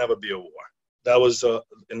would never be a war. That was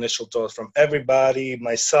initial thought from everybody,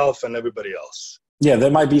 myself and everybody else. Yeah,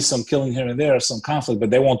 there might be some killing here and there, some conflict,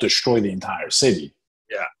 but they won't destroy the entire city.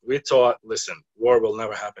 Yeah, we thought, listen, war will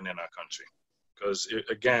never happen in our country. Because,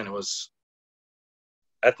 again, it was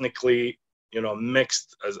ethnically,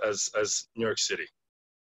 mixed as New York City.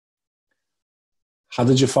 How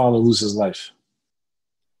did your father lose his life?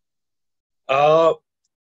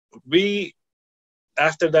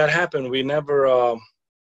 After that happened, we never,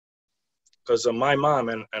 because my mom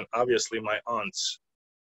and obviously my aunts,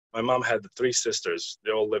 my mom had 3 sisters.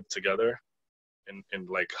 They all lived together in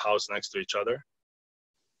like house next to each other.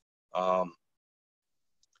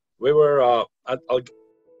 We were,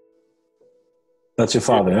 That's your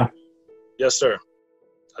father, yeah? Yes, sir.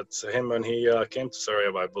 That's him when he came to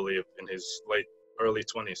Sarajevo, I believe, in his early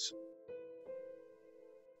 20s.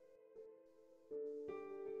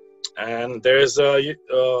 And there's a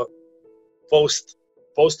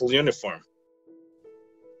postal uniform.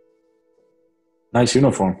 Nice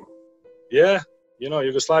uniform. Yeah,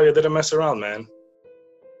 Yugoslavia didn't mess around, man.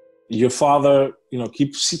 Your father,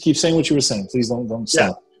 keep saying what you were saying. Please don't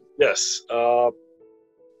stop. Yeah. Yes.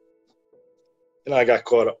 I got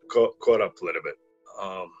caught up a little bit.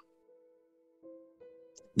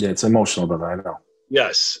 Yeah, it's emotional, brother. I know.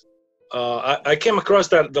 Yes. I came across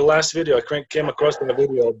the last video. I came across that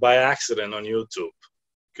video by accident on YouTube.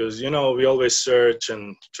 Because, we always search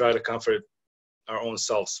and try to comfort our own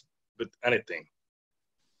selves with anything.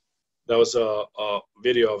 That was a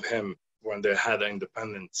video of him when they had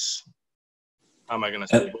independence. How am I going to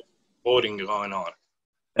say? Voting going on.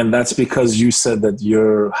 And that's because you said that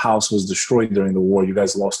your house was destroyed during the war. You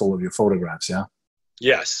guys lost all of your photographs, yeah?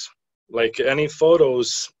 Yes. Like any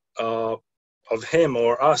photos of him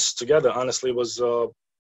or us together, honestly, was or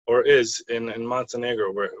is in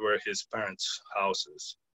Montenegro where his parents' house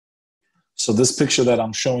is. So this picture that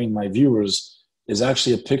I'm showing my viewers is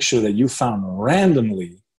actually a picture that you found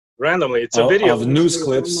randomly. Randomly, it's a video of news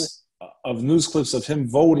clips of him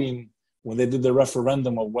voting when they did the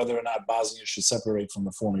referendum of whether or not Bosnia should separate from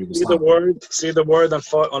the former Yugoslavia. See the word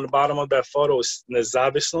on the bottom of that photo is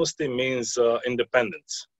nezavisnosti, means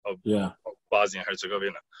independence of Bosnia and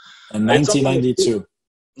Herzegovina. In 1992.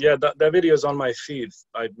 Yeah, that video is on my feed.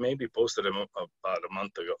 I maybe posted it about a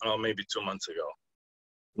month ago. No, maybe 2 months ago.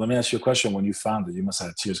 Let me ask you a question. When you found it, you must have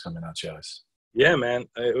had tears coming out your eyes. Yeah, man.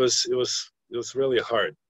 It was really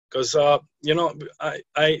hard. Because, you know,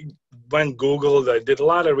 I went Googled, I did a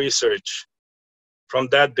lot of research from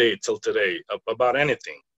that day till today about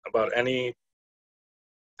anything, about any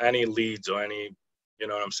leads or any, you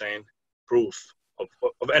know what I'm saying, proof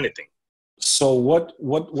of anything. So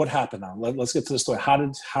what happened now? Let's get to the story. How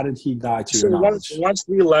did he die to your knowledge? Once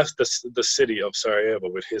we left the city of Sarajevo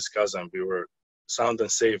with his cousin, we were sound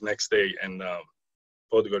and safe next day in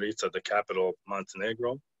Podgorica, the capital of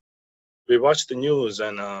Montenegro. We watched the news,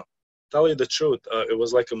 and tell you the truth, it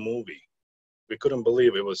was like a movie. We couldn't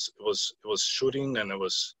believe it was shooting, and it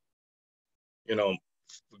was, you know,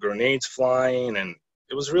 grenades flying, and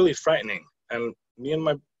it was really frightening. And me and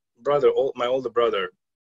my older brother,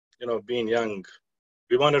 you know, being young,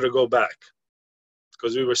 we wanted to go back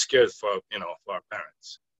because we were scared for our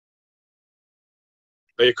parents.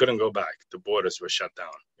 But you couldn't go back. The borders were shut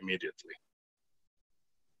down immediately.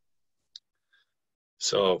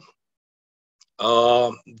 So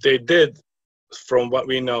they did, from what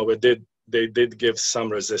we know, they did give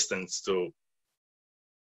some resistance to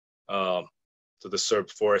the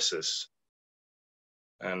Serb forces.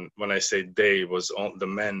 And when I say they, was all the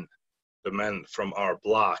men from our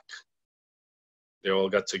block. They all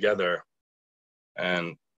got together,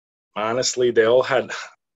 and honestly, they all had,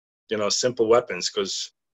 you know, simple weapons,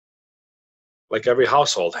 because like every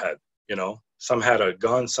household had, you know, some had a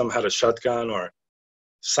gun, some had a shotgun, or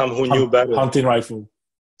some who knew better. Hunting rifle.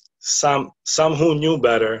 Some who knew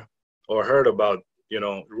better or heard about, you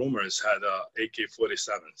know, rumors had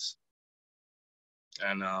AK-47s.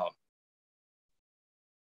 And I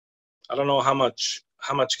don't know how much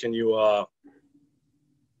can you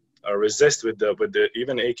resist with the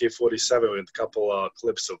even AK-47 with a couple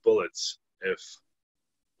clips of bullets if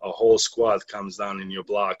a whole squad comes down in your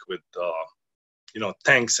block with you know,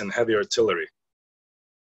 tanks and heavy artillery.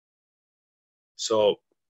 So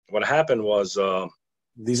what happened was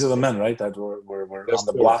these are the men, right, that were on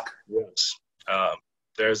the block? Yes.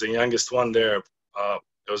 There's the youngest one there.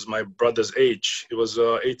 It was my brother's age. He was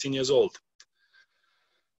 18 years old.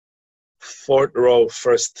 Fourth row,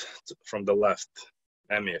 first from the left,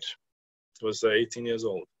 Emir. He was 18 years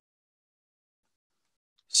old.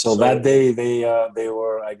 So that day they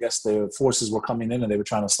were, I guess the forces were coming in and they were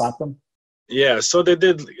trying to stop them? Yeah, so they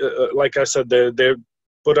did, like I said, they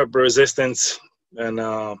put up resistance, and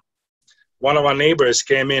one of our neighbors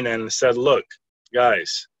came in and said, look,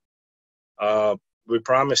 guys, we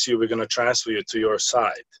promise you we're going to transfer you to your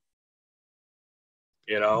side.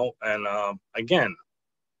 You know, and again,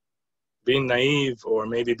 being naive or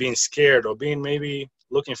maybe being scared or being maybe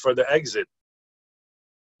looking for the exit,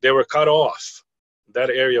 they were cut off. That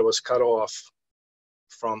area was cut off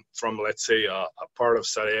from let's say a part of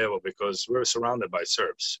Sarajevo, because we were surrounded by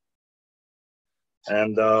Serbs.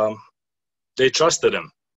 And they trusted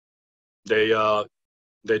him. They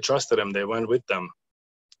trusted him. They went with them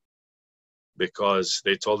because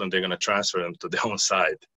they told them they're going to transfer them to their own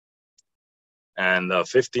side. And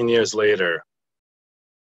 15 years later,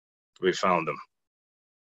 we found them.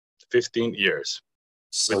 15 years.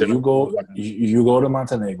 So you go to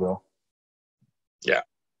Montenegro. Yeah.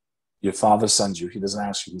 Your father sends you. He doesn't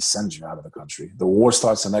ask you. He sends you out of the country. The war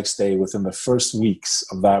starts the next day. Within the first weeks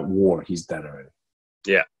of that war, he's dead already.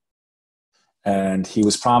 Yeah. And he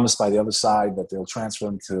was promised by the other side that they'll transfer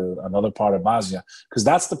him to another part of Bosnia, because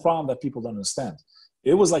that's the problem that people don't understand.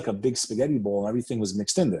 It was like a big spaghetti bowl, and everything was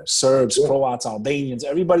mixed in there. Serbs, Croats, Albanians,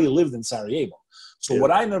 everybody lived in Sarajevo. So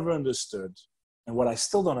what I never understood, and what I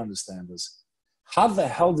still don't understand, is how the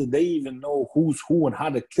hell did they even know who's who and how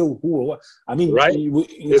to kill who or what? I mean,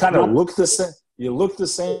 you kind of look the same. You look the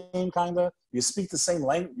same, kind of. You speak the same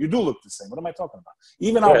language. You do look the same. What am I talking about?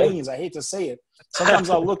 Even Albanians, I hate to say it. Sometimes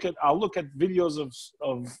I'll look at videos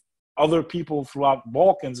of other people throughout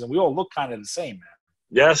Balkans, and we all look kind of the same, man.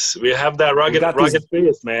 Yes, we have that rugged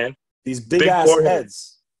face, man. These big ass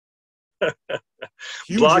heads.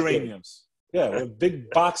 Huge uraniums. Yeah, with big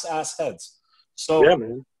box ass heads. So yeah,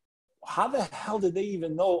 man. How the hell did they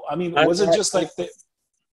even know? I mean, was it just like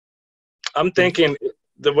I'm thinking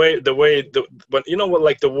but you know what,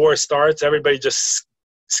 like the war starts, everybody just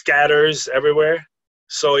scatters everywhere.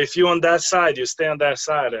 So if you're on that side, you stay on that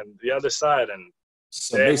side, and the other side, and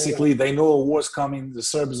So basically, they know a war's coming. The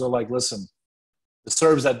Serbs are like, listen, the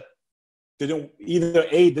Serbs that didn't either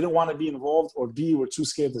A, didn't want to be involved, or B, were too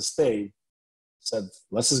scared to stay, said,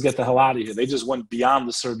 let's just get the hell out of here. They just went beyond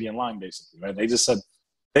the Serbian line, basically, right? They just said,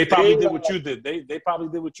 they probably did what you did. They probably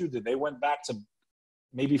did what you did. They went back to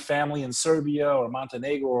maybe family in Serbia or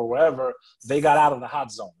Montenegro or wherever. They got out of the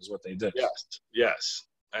hot zone is what they did. Yes.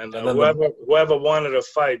 And whoever wanted to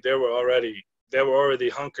fight, they were already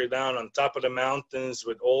hunkered down on top of the mountains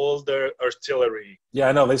with all their artillery. Yeah,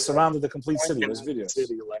 I know. They surrounded the complete city. There's videos.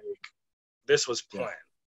 Like, this was planned.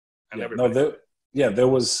 Yeah. And there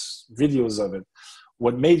was videos of it.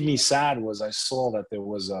 What made me sad was I saw that there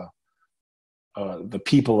was the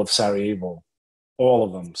people of Sarajevo, all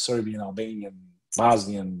of them, Serbian, Albanian,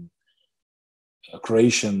 Bosnian,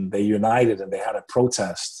 Croatian, they united and they had a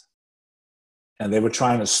protest. And they were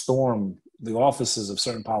trying to storm the offices of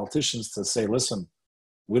certain politicians to say, listen,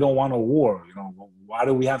 we don't want a war. You know, why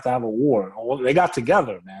do we have to have a war? Well, they got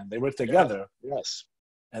together, man. They were together. Yes.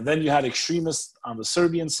 And then you had extremists on the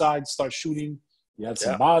Serbian side start shooting. You had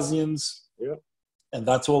some Bosnians. Yeah. And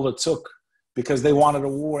that's all it took because they wanted a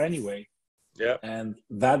war anyway. Yeah. And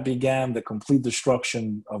that began the complete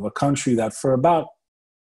destruction of a country that for about,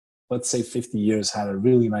 let's say 50 years had a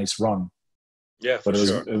really nice run. Yeah, but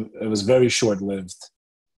it was very short-lived.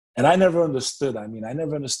 And I never understood. I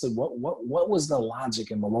never understood what was the logic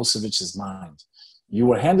in Milosevic's mind. You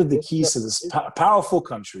were handed the keys to this powerful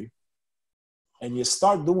country, and you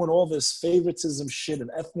start doing all this favoritism shit and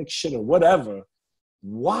ethnic shit or whatever.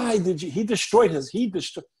 Why did you? He destroyed.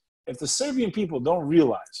 If the Serbian people don't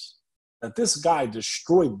realize that this guy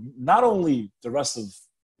destroyed not only the rest of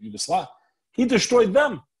Yugoslavia, he destroyed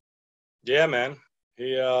them. Yeah, man.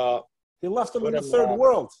 He left them in the third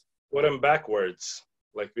world. Put him backwards.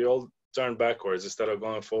 Like we all turned backwards instead of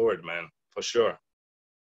going forward, man, for sure.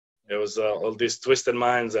 It was all these twisted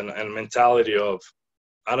minds and mentality of,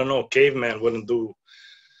 I don't know, caveman wouldn't do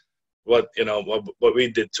what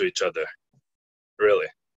we did to each other. Really.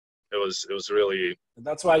 It was really.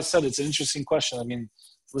 That's why I said it's an interesting question. I mean,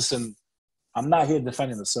 listen, I'm not here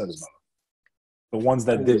defending the Serbs, brother. The ones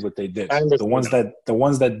that did what they did. The ones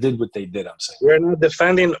that did what they did, I'm saying. We're not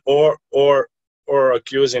defending or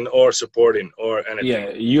accusing or supporting or anything. Yeah,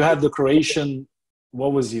 you had the Croatian,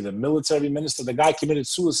 what was he, the military minister? The guy committed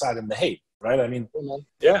suicide in The Hague, right? I mean,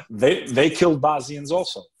 yeah. They killed Bosnians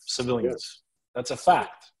also, civilians. Yes. That's a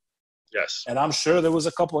fact. Yes. And I'm sure there was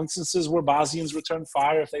a couple instances where Bosnians returned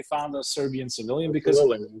fire if they found a Serbian civilian, because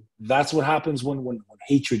that's what happens when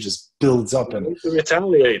hatred just builds up. And to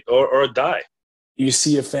retaliate or die. You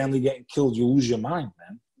see a family getting killed, you lose your mind,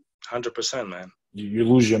 man. 100%, man. You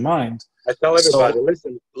lose your mind. I tell everybody,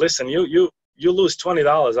 listen. You lose $20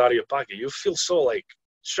 out of your pocket. You feel so like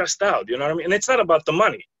stressed out. You know what I mean? And it's not about the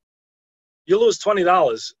money. You lose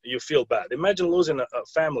 $20, you feel bad. Imagine losing a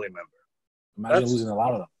family member. Imagine losing a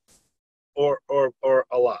lot of them. Or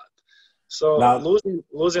a lot. So now,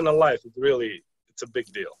 losing a life is it's a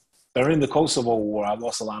big deal. During the Kosovo War, I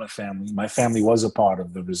lost a lot of family. My family was a part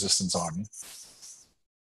of the resistance army.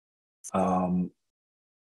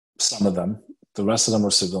 Some of them. The rest of them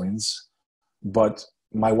were civilians. But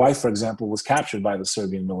my wife, for example, was captured by the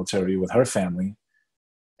Serbian military with her family,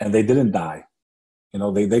 and they didn't die. You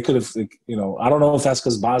know, they could have, I don't know if that's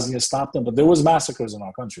because Bosnia stopped them, but there was massacres in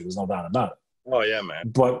our country. There's no doubt about it. Oh, yeah,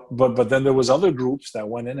 man. But then there was other groups that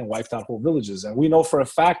went in and wiped out whole villages. And we know for a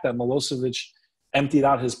fact that Milosevic emptied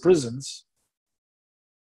out his prisons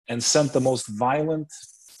and sent the most violent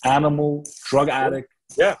animal, drug addict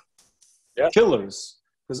killers.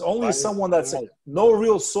 Because only someone that's no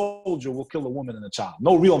real soldier will kill a woman and a child.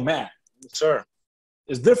 No real man. Sure.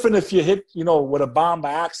 It's different if you hit, with a bomb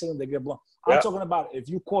by accident, they get blown. I'm talking about if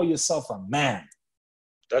you call yourself a man.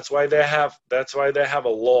 That's why they have a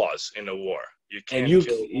laws in the war. You can't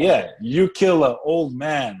kill. You kill an old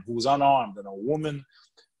man who's unarmed and a woman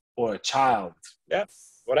or a child. Yeah.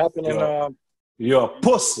 What happened in you're a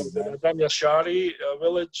pussy, man. Shari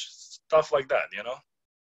village, stuff like that,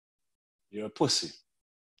 You're a pussy.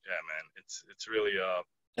 Yeah, man. It's really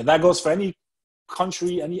and that goes for any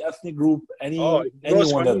country, any ethnic group, anyone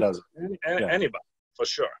that does it. Anybody, for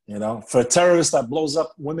sure. For a terrorist that blows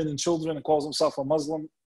up women and children and calls himself a Muslim,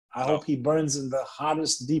 I hope he burns in the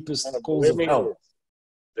hottest, deepest coals of hell.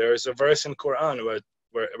 There is a verse in Quran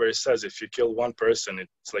where it says if you kill one person,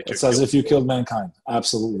 it's like it says if you killed mankind.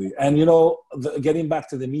 Absolutely. And getting back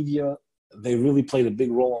to the media, they really played a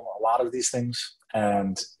big role in a lot of these things.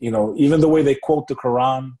 And even the way they quote the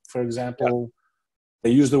Quran, for example, they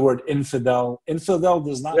use the word infidel. Infidel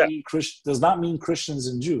does not mean Christians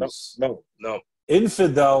and Jews. No.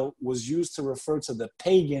 Infidel was used to refer to the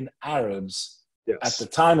pagan Arabs at the Yes.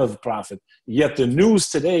 time of the prophet. Yet the news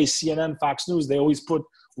today, CNN, Fox News, they always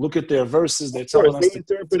look at their verses. They're Of course, telling us they to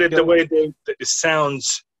interpret it the kill. way it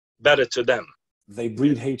sounds better to them. They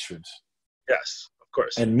breed hatred. Yes, of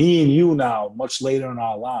course. And me and you now, much later in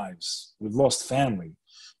our lives, we've lost family.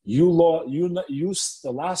 The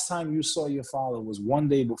last time you saw your father was one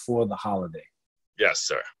day before the holiday. Yes,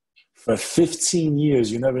 sir. For 15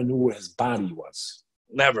 years, you never knew where his body was.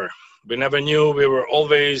 Never. We never knew. We were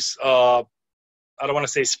always, I don't want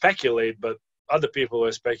to say speculate, but other people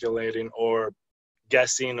were speculating or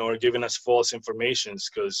guessing or giving us false informations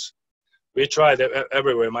because we tried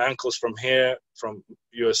everywhere. My uncles from here, from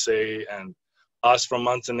USA, and us from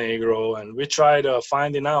Montenegro, and we tried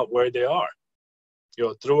finding out where they are. You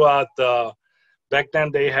know, throughout back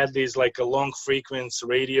then they had these like a long frequency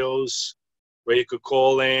radios where you could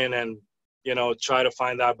call in and, you know, try to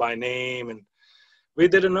find out by name. And we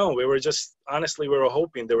didn't know. We were just, honestly, we were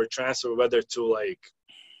hoping they were transferred whether to like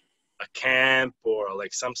a camp or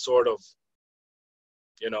like some sort of,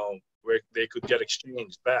 you know, where they could get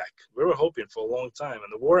exchanged back. We were hoping for a long time.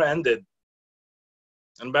 And the war ended.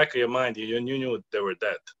 In the back of your mind, you knew they were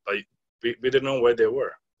dead. But we didn't know where they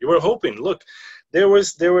were. You were hoping. Look, there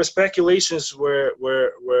were speculations where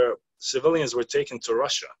civilians were taken to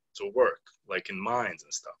Russia to work, like in mines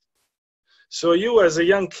and stuff. So you, as a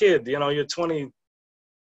young kid, you know, you're 20,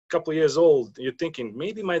 couple years old, you're thinking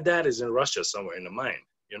maybe my dad is in Russia somewhere in the mine.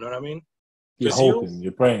 You know what I mean? You're hoping,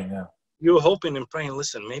 you're praying, yeah. You're hoping and praying.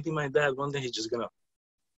 Listen, maybe my dad one day he's just gonna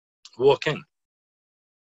walk in.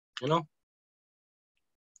 You know?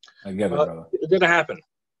 I get it, brother. It didn't happen.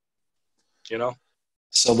 You know?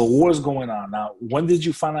 So the war's going on now. When did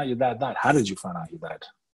you find out your dad died? How did you find out he died?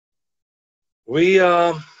 We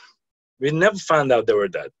never found out they were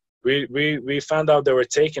dead. We found out they were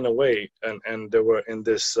taken away and they were in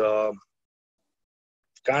this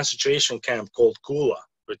concentration camp called Kula,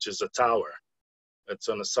 which is a tower. It's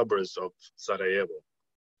on the suburbs of Sarajevo.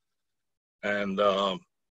 And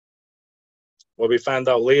what we found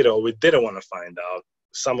out later, we didn't want to find out.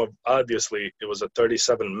 Obviously, it was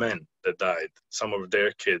 37 men that died. Some of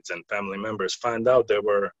their kids and family members found out they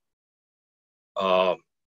were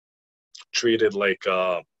treated like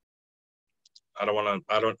I don't want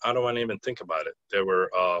to even think about it. They were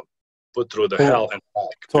put through the hell and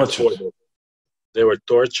back. Tortured. They were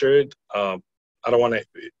tortured. I don't want to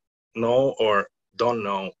know or don't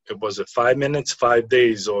know. It was 5 minutes, 5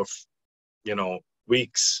 days, or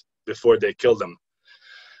weeks before they killed them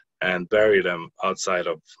and buried them outside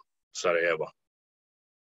of Sarajevo.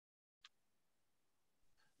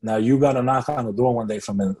 Now you got a knock on the door one day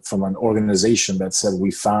from an organization that said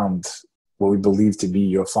we found what we believe to be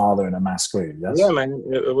your father in a mass grave. Yes. Yeah, man.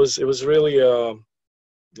 It was really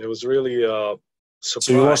surprise.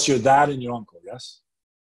 So you lost your dad and your uncle. Yes.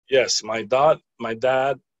 Yes, my dad,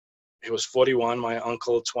 he was 41. My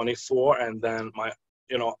uncle 24, and then my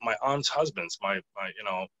aunt's husbands,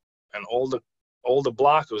 and all the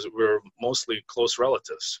block were mostly close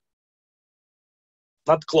relatives.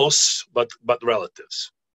 Not close, but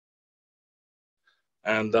relatives.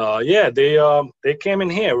 And they came in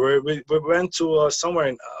here. We went to somewhere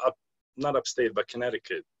in not upstate, but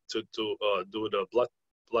Connecticut to do the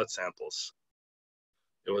blood samples.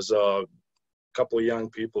 It was a couple of young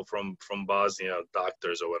people from Bosnia,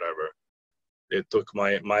 doctors or whatever. They took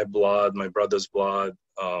my blood, my brother's blood,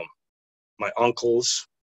 my uncle's,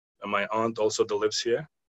 and my aunt also that lives here.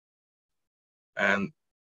 And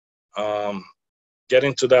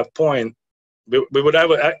getting to that point, we would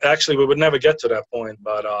never get to that point,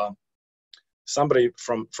 but somebody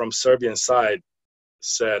from Serbian side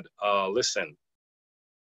said, listen,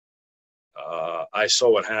 I saw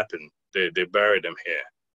what happened. They buried him here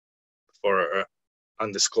for an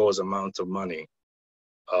undisclosed amount of money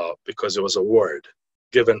because it was a word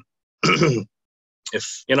given.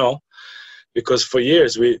 Because for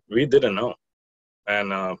years we didn't know.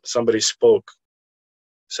 And somebody spoke,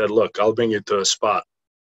 said, look, I'll bring you to a spot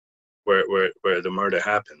where the murder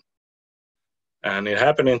happened. And it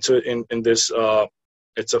happened in this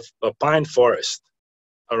it's a pine forest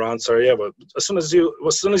around Sarajevo. As soon as you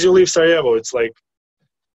leave Sarajevo, it's like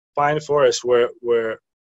pine forest where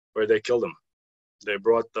they killed him. They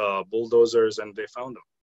brought bulldozers and they found him.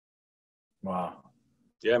 Wow.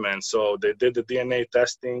 Yeah, man. So they did the DNA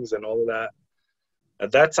testings and all of that.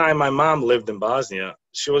 At that time, my mom lived in Bosnia.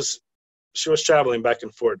 She was traveling back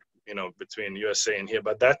and forth, between USA and here.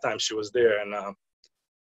 But that time she was there, and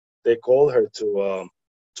they called her to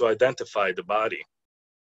identify the body.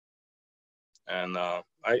 And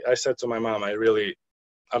I said to my mom, I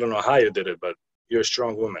don't know how you did it, but you're a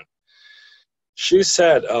strong woman. She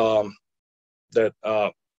said that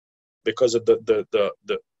because of the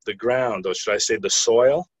ground, or should I say the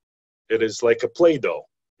soil. It is like a Play-Doh.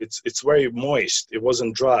 It's very moist. It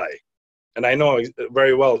wasn't dry. And I know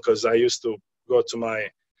very well because I used to go to my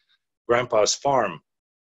grandpa's farm,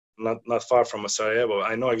 not far from Sarajevo.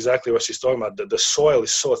 I know exactly what she's talking about. The soil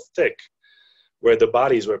is so thick where the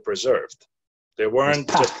bodies were preserved. They weren't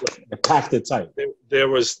just... They packed it tight. There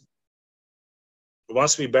was...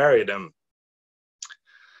 Once we buried them,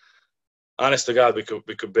 honest to God, we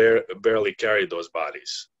could barely carry those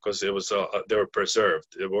bodies because it was they were preserved.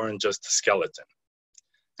 They weren't just a skeleton.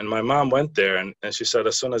 And my mom went there, and she said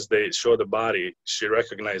as soon as they showed the body, she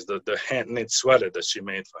recognized the hand-knit sweater that she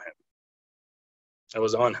made for him. It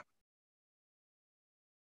was on him.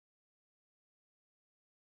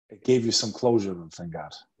 It gave you some closure, thank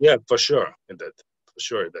God. Yeah, for sure it did. For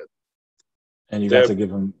sure it did. And you got to give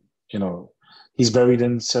him, he's buried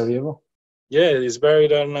in Sarajevo? Yeah, he's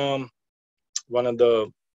buried in one of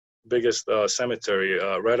the biggest cemetery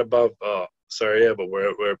right above Sarajevo,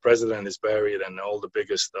 where president is buried and all the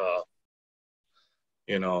biggest,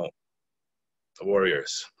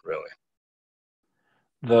 warriors, really.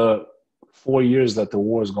 The 4 years that the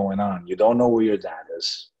war is going on, you don't know where your dad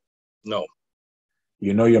is. No.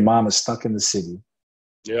 You know your mom is stuck in the city.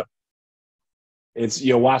 Yeah.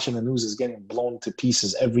 You're watching the news is getting blown to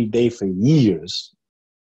pieces every day for years.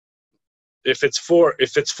 If it's 4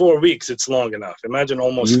 weeks, it's long enough. Imagine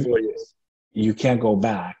almost 4 years. You can't go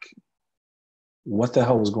back. What the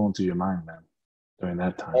hell was going through your mind, man, during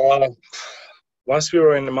that time? Once we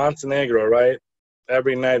were in Montenegro, right?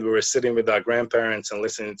 Every night we were sitting with our grandparents and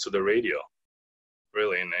listening to the radio,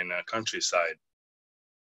 really, in the countryside.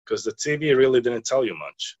 Because the TV really didn't tell you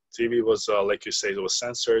much. TV was, like you say, it was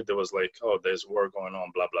censored. There was like, oh, there's war going on,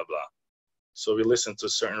 blah, blah, blah. So we listened to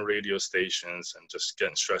certain radio stations and just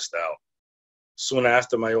getting stressed out. Soon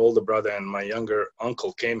after, my older brother and my younger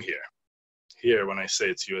uncle came here. Here, when I say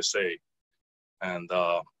it's USA. And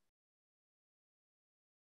I'd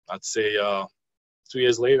say 2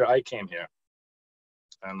 years later, I came here.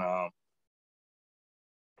 And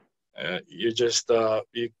you just...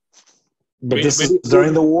 But this is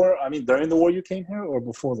during the war? I mean, during the war you came here or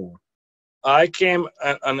before the war? I came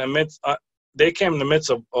in the midst... they came in the midst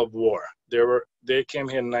of war. They came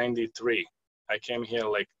here in 93. I came here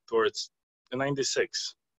like towards... in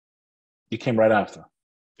 96. You came right after?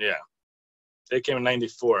 Yeah. They came in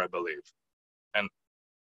 94, I believe. And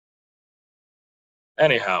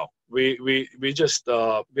anyhow, we just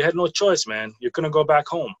we had no choice, man. You couldn't go back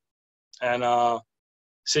home. And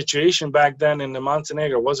situation back then in the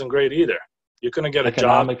Montenegro wasn't great either. You couldn't get a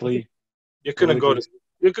job. You couldn't go to...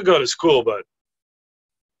 You could go to school, but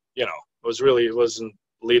it wasn't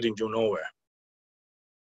leading you nowhere.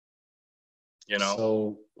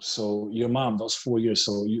 So your mom, those 4 years,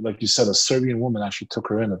 so like you said, a Serbian woman actually took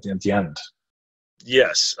her in at the end.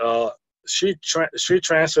 Yes. She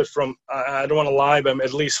transferred from, I don't want to lie, but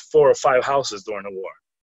at least 4 or 5 houses during the war.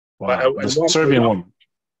 Wow. A Serbian woman.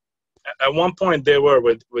 At one point, they were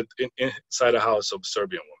inside a house of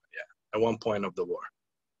Serbian women, yeah, at one point of the war.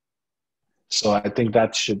 So I think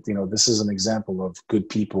that should, this is an example of good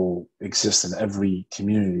people exist in every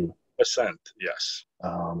community. Yes.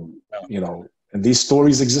 And these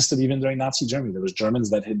stories existed even during Nazi Germany. There was Germans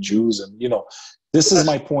that hit Jews, and this is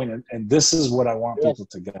my point, and this is what I want people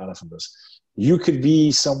to get out from this. You could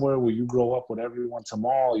be somewhere where you grow up with everyone.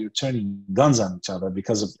 Tomorrow, you're turning guns on each other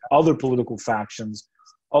because of other political factions,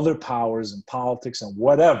 other powers and politics and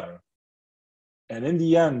whatever. And in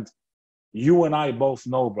the end, you and I both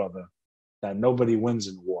know, brother, that nobody wins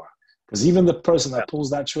in war. Because even the person that pulls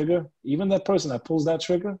that trigger,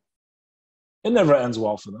 it never ends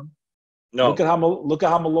well for them. No. Look at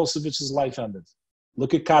how Milosevic's life ended.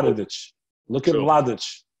 Look at Karadzic. Look at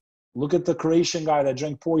Mladic. Look at the Croatian guy that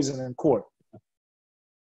drank poison in court.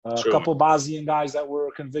 A couple Bosnian guys that were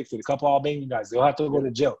convicted. A couple Albanian guys. They'll have to go to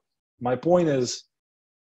jail. My point is,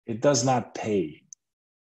 it does not pay.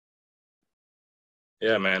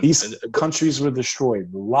 Yeah, man. These countries were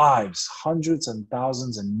destroyed. Lives, hundreds and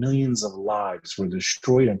thousands and millions of lives were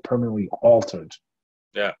destroyed and permanently altered.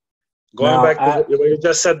 Yeah. Going back to what you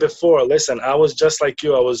just said before, listen, I was just like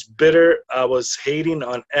you. I was bitter. I was hating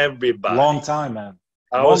on everybody. Long time, man.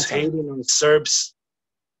 I was hating on Serbs.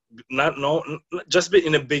 Just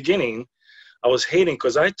in the beginning, I was hating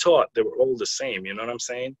because I thought they were all the same. You know what I'm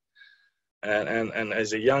saying? And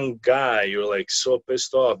as a young guy, you're like so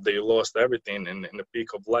pissed off that you lost everything in the peak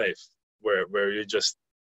of life, where you're just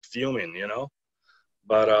fuming,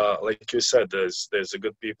 But like you said, there's a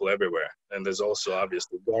good people everywhere, and there's also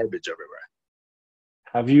obviously garbage everywhere.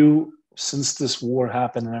 Have you, since this war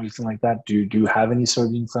happened and everything like that, do you have any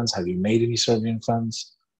Serbian friends? Have you made any Serbian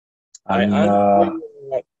friends? I mean,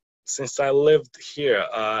 honestly, since I lived here,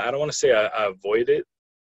 I don't want to say I avoid it,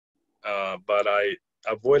 but I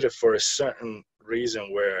avoid it for a certain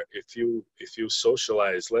reason. Where if you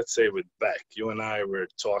socialize, let's say with Beck, you and I were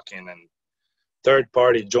talking, and third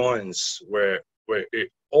party joins, where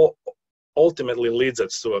it ultimately leads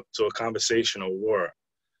us to a conversation or war.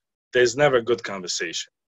 There's never good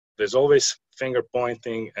conversation. There's always finger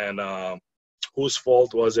pointing and whose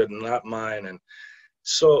fault was it, not mine. And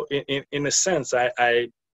so in a sense, I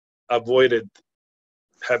avoided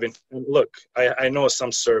having, look, I know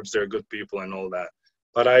some Serbs, they're good people and all that,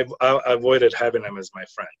 but I avoided having them as my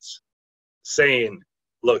friends, saying,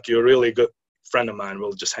 look, you're a really good friend of mine,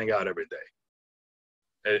 we'll just hang out every day.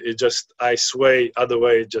 It just, I sway other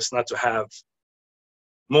way just not to have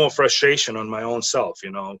more frustration on my own self,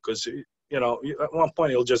 because, at one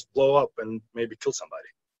point you'll just blow up and maybe kill somebody.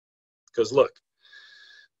 Because look,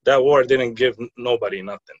 that war didn't give nobody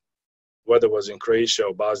nothing. Whether it was in Croatia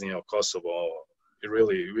or Bosnia or Kosovo, it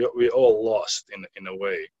really, we all lost in a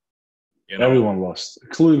way. Everyone lost,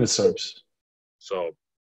 including the Serbs. So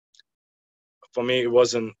for me, it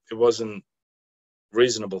wasn't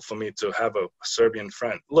reasonable for me to have a Serbian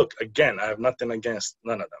friend. Look, again, I have nothing against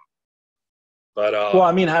none of them. But well,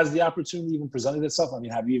 I mean, has the opportunity even presented itself? I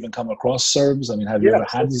mean, have you even come across Serbs? I mean, have you ever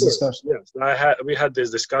had these discussions? Yes, we had this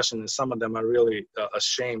discussion, and some of them are really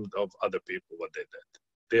ashamed of other people, what they did.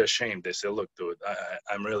 They're ashamed. They say, look, dude,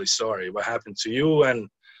 I'm really sorry. What happened to you and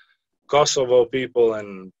Kosovo people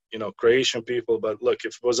and, Croatian people? But look,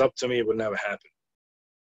 if it was up to me, it would never happen.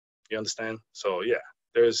 You understand? So, yeah,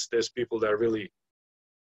 there's people that are really,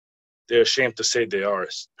 they're ashamed to say they are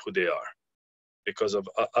who they are because of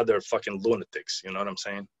other fucking lunatics. You know what I'm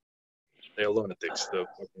saying? They're lunatics. They're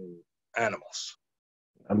fucking animals.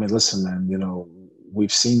 I mean, listen, man,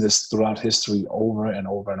 we've seen this throughout history over and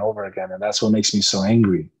over and over again. And that's what makes me so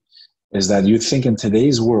angry, is that you think in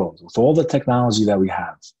today's world, with all the technology that we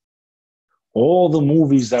have, all the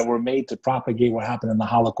movies that were made to propagate what happened in the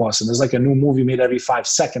Holocaust, and there's like a new movie made every 5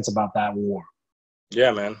 seconds about that war.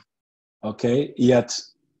 Yeah, man. Okay? Yet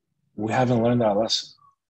we haven't learned our lesson.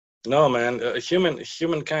 No, man.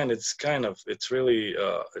 Humankind, it's really,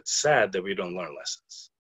 it's sad that we don't learn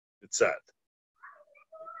lessons. It's sad.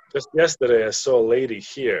 Just yesterday, I saw a lady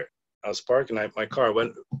here. I was parking my car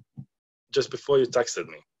just before you texted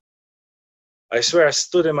me. I swear I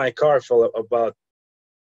stood in my car for about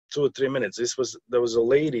 2 or 3 minutes. There was a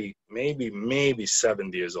lady, maybe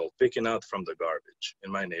 70 years old, picking out from the garbage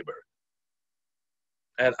in my neighborhood.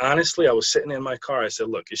 And honestly, I was sitting in my car. I said,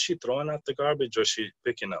 look, is she throwing out the garbage or is she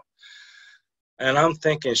picking up? And I'm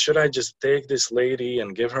thinking, should I just take this lady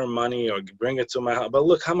and give her money or bring it to my house? But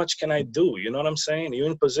look, how much can I do? You know what I'm saying? You're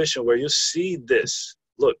in a position where you see this.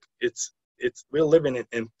 Look, we're living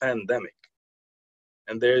in pandemic.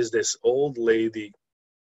 And there's this old lady.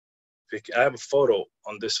 I have a photo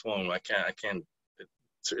on this phone. I can't,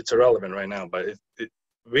 it's irrelevant right now, but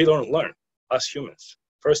we don't learn, us humans.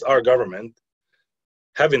 First, our government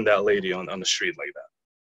having that lady on the street like that.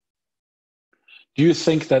 Do you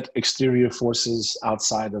think that exterior forces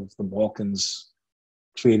outside of the Balkans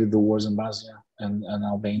created the wars in Bosnia and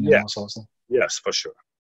Albania? Yeah. And also? Yes, for sure.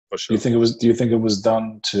 For sure. Do you think it was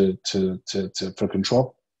done for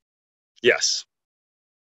control? Yes.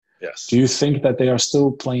 Yes. Do you think that they are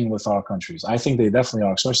still playing with our countries? I think they definitely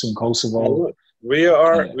are, especially in Kosovo. We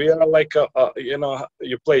are like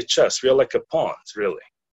you play chess. We are like a pawns, really.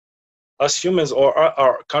 Us humans or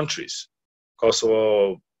our countries,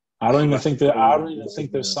 Kosovo. I don't even think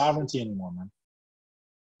there's sovereignty anymore, man.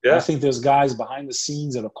 Yeah. I think there's guys behind the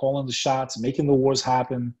scenes that are calling the shots, making the wars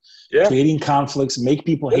happen, yeah. creating conflicts, make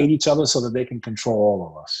people hate each other so that they can control all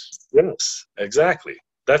of us. Yes, exactly.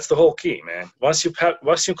 That's the whole key, man. Once you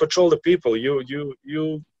control the people, you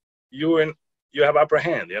have upper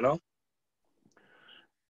hand, you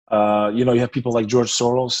have people like George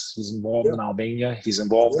Soros. He's involved in Albania. He's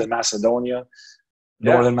involved in Macedonia,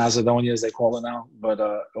 Northern Macedonia, as they call it now. But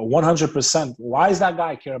 100%. Why does that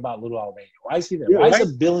guy care about little Albania? Why is he there? Why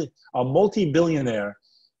is a multi-billionaire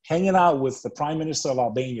hanging out with the Prime Minister of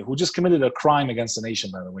Albania, who just committed a crime against the nation,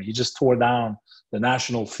 by the way? He just tore down the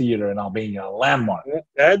National Theater in Albania, a landmark.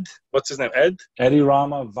 Ed? What's his name? Ed? Eddie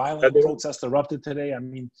Rama. Violent protests erupted today. I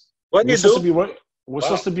mean, what do you do? We're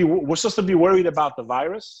supposed to be worried about the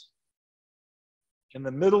virus. In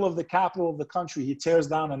the middle of the capital of the country, he tears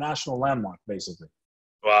down a national landmark, basically.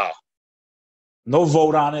 Wow. No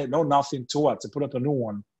vote on it, no nothing. To what? To put up a new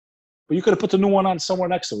one. But you could have put the new one on somewhere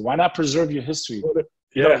next to it. Why not preserve your history?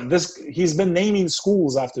 Yeah. He's been naming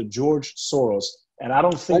schools after George Soros, and I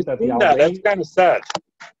don't think that's kind of sad.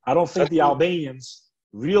 I don't think the Albanians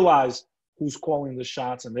realize who's calling the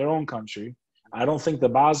shots in their own country. I don't think the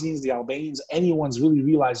Bosnians, the Albanians, anyone's really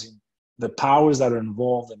realizing the powers that are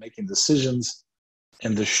involved in making decisions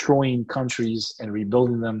and destroying countries and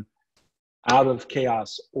rebuilding them out of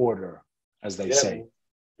chaos order, as they say.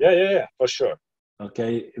 Yeah, for sure.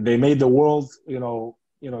 Okay, they made the world, you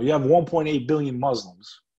have 1.8 billion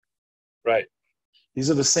Muslims. Right. These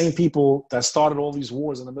are the same people that started all these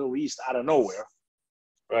wars in the Middle East out of nowhere.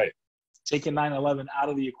 Right. Taking 9/11 out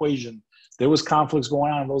of the equation. There was conflicts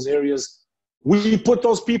going on in those areas. We put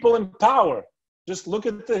those people in power. Just look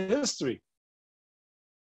at the history.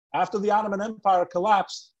 After the Ottoman Empire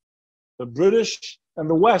collapsed, the British and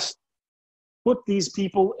the West put these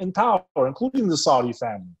people in power, including the Saudi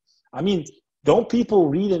family. I mean, don't people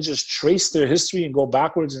read and just trace their history and go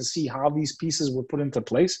backwards and see how these pieces were put into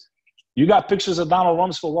place? You got pictures of Donald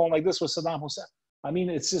Rumsfeld going like this with Saddam Hussein. I mean,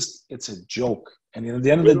 it's a joke. And at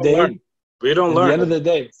the end of the day, we don't learn. At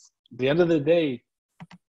the end of the day,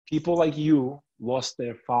 people like you lost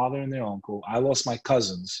their father and their uncle. I lost my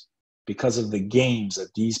cousins because of the games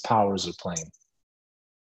that these powers are playing.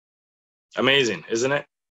 Amazing, isn't it?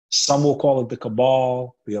 Some will call it the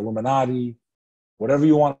cabal, the Illuminati, whatever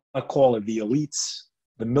you want to call it, the elites,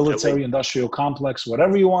 the military-industrial complex,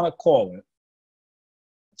 whatever you want to call it.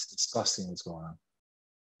 It's disgusting what's going on.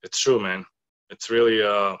 It's true, man. It's really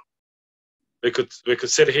we could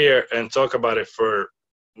sit here and talk about it for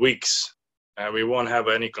weeks, and we won't have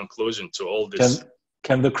any conclusion to all this.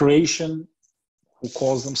 Can the Croatian who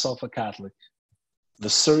calls himself a Catholic, the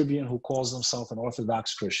Serbian who calls himself an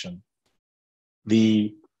Orthodox Christian,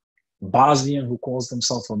 the Bosnian who calls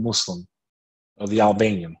himself a Muslim, or the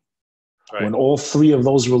Albanian, right, when all three of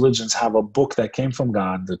those religions have a book that came from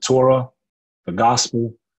God, the Torah, the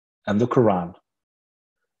Gospel, and the Quran,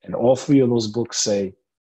 and all three of those books say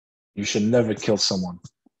you should never kill someone,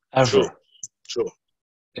 ever. True.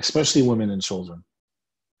 Especially women and children.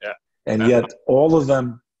 Yeah. And yet all of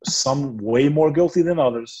them, some way more guilty than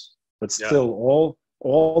others, but still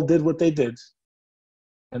all did what they did.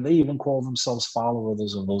 And they even call themselves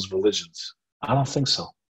followers of those religions. I don't think so.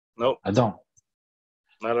 Nope. I don't.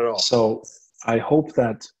 Not at all. So I hope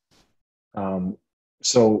that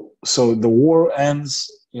so the war ends,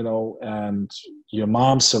 and your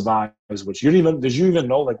mom survives, which did you even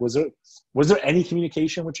know, like, was there any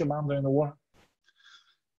communication with your mom during the war?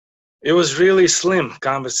 It was really slim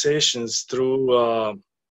conversations through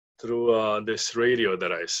this radio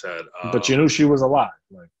that I said. But you knew she was alive.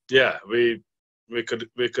 Yeah, we could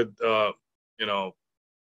we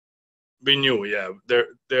knew. Yeah, there.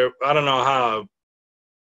 I don't know how.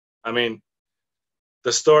 I mean,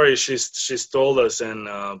 the story she's told us, and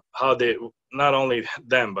how they, not only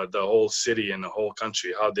them but the whole city and the whole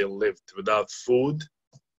country, how they lived without food,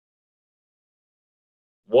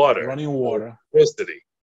 water, running water, electricity.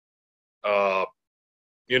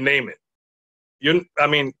 You name it. I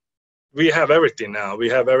mean, we have everything now. We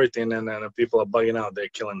have everything, and then people are bugging out. They're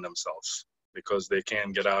killing themselves because they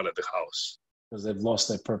can't get out of the house. Because they've lost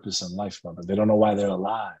their purpose in life, brother. They don't know why they're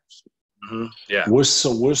alive. Mm-hmm. Yeah.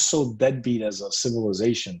 We're so deadbeat as a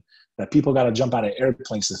civilization that people got to jump out of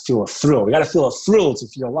airplanes to feel a thrill. We got to feel a thrill to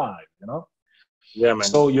feel alive, Yeah, man.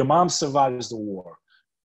 So your mom survives the war.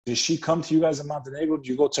 Did she come to you guys in Montenegro? Did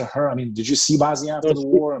you go to her? I mean, did you see Bosnia after the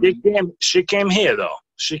war? She came here, though.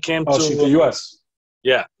 She came to the U.S.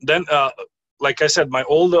 Yeah. Then, like I said, my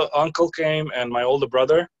older uncle came and my older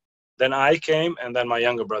brother. Then I came, and then my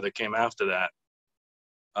younger brother came after that.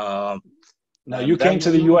 Now, you came to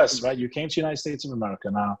the U.S., right? You came to the United States of America.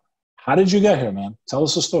 Now, how did you get here, man? Tell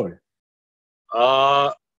us a story.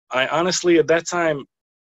 I honestly, at that time,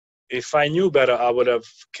 if I knew better, I would have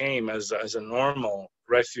came as a normal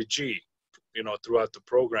refugee, throughout the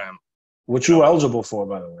program. Which you were eligible for,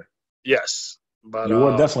 by the way. Yes, but you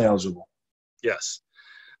were definitely eligible. Yes.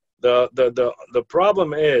 The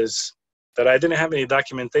problem is that I didn't have any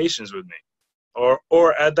documentations with me,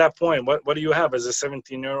 or at that point, what do you have as a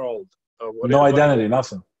 17-year-old? No identity,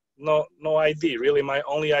 nothing. No ID. Really, my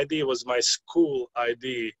only ID was my school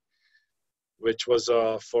ID, which was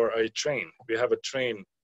for a train. We have a train.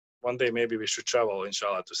 One day, maybe we should travel,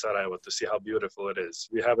 inshallah, to Sarajevo to see how beautiful it is.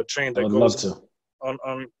 We have a train that goes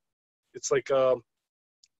on. It's like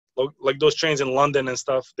those trains in London and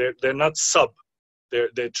stuff. They're not sub.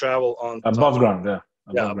 They travel on above ground. Yeah.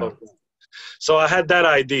 Above ground. So I had that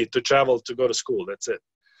ID to travel to go to school. That's it.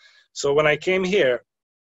 So when I came here,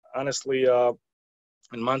 honestly,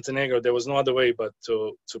 in Montenegro, there was no other way but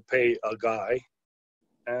to pay a guy,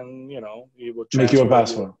 and he would make you a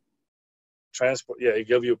passport. He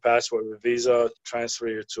give you a passport with visa, transfer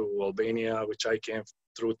you to Albania, which I came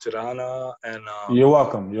through Tirana, and you're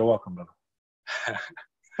welcome, brother.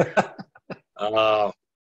 Uh,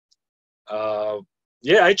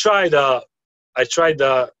 yeah, I tried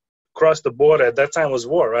cross the border. At that time was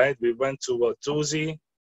war, right? We went to Tuzi,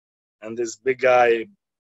 and this big guy,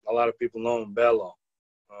 a lot of people know him, Bello.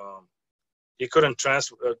 He couldn't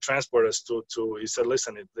transport us to. He said,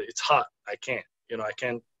 "Listen, it's hot. I can't. I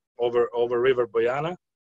can't over River Bojana."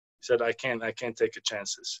 He said, "I can't take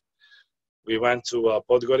chances." We went to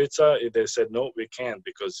Podgorica. They said, "No, we can't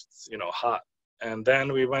because it's hot." And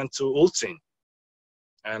then we went to Ulcin,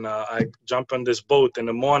 and I jumped on this boat in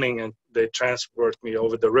the morning, and they transport me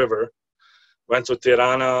over the river. Went to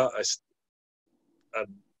Tirana.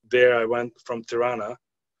 There I went from Tirana.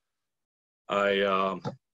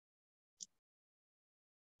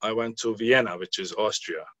 I went to Vienna, which is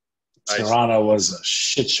Austria. Tirana was a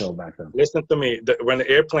shit show back then. Listen to me. When the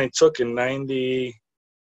airplane took in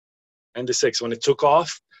 96, when it took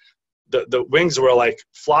off, the wings were like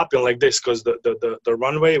flopping like this because the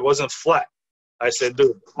runway wasn't flat. I said,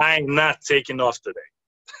 dude, I'm not taking off today.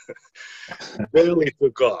 It barely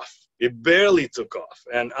took off. It barely took off.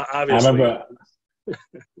 And obviously, I remember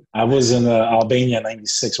I was in Albania in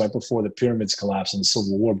 96, right before the pyramids collapsed and the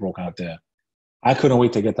Civil War broke out there. I couldn't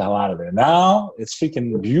wait to get the hell out of there. Now it's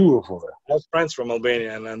freaking beautiful there. I have friends from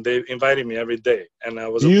Albania, and they invited me every day. And I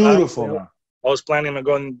was beautiful. I was planning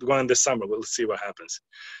on going this summer. We'll see what happens.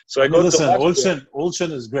 So listen,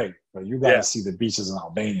 Ulcin is great, but you got to see the beaches in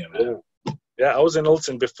Albania, man. Yeah, I was in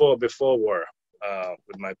Ulcin before war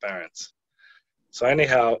with my parents. So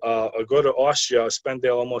anyhow, I go to Austria. I spent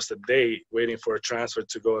there almost a day waiting for a transfer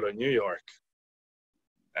to go to New York.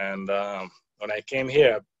 And when I came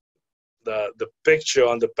here, the picture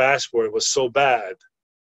on the passport was so bad.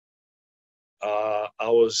 I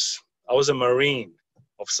was a Marine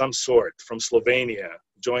of some sort from Slovenia,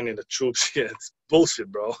 joining the troops here. It's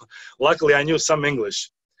bullshit, bro. Luckily, I knew some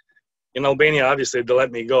English. In Albania, obviously, they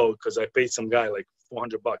let me go because I paid some guy like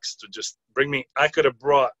 $400 to just bring me. I could have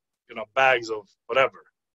brought, bags of whatever.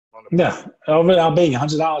 Yeah, over in Albania,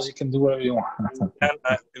 $100, you can do whatever you want. And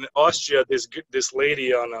in Austria, this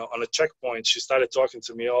lady on a checkpoint, she started talking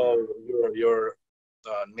to me. Oh, you're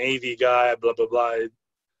Navy guy, blah blah blah.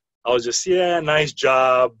 I was just, yeah, nice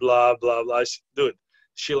job, blah blah blah. Dude,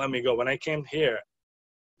 she let me go. When I came here,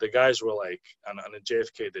 the guys were like on a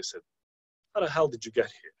JFK. They said, "How the hell did you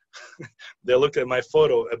get here?" They looked at my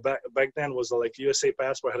photo. Back then was like USA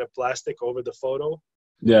passport had a plastic over the photo.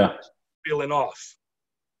 Yeah, peeling off.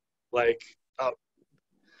 Like,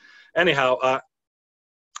 anyhow,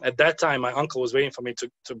 at that time, my uncle was waiting for me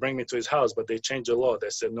to bring me to his house, but they changed the law. They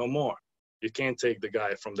said, no more. You can't take the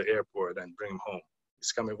guy from the airport and bring him home.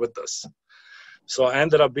 He's coming with us. So I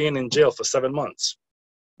ended up being in jail for 7 months.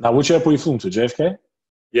 Now, which airport you flew to, JFK?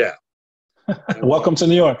 Yeah. Welcome to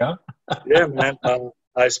New York, huh? Yeah, man.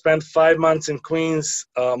 I spent 5 months in Queens,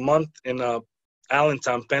 a month in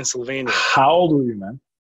Allentown, Pennsylvania. How old were you, man?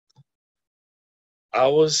 I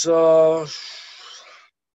was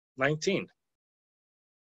 19.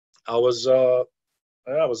 I was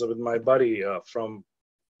with my buddy from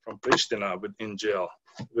Pristina in jail.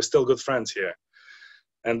 We're still good friends here.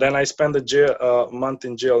 And then I spent a month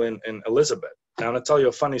in jail in Elizabeth. Now I'm gonna tell you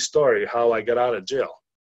a funny story how I got out of jail.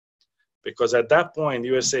 Because at that point,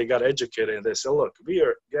 USA got educated and they said, look, we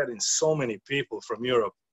are getting so many people from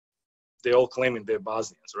Europe. They all claiming they're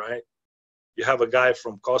Bosnians, right? You have a guy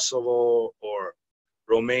from Kosovo or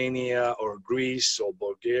Romania or Greece or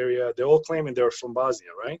Bulgaria. They're all claiming they're from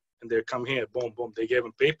Bosnia, right? And they come here, boom, boom. They gave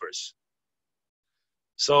them papers.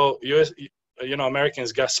 So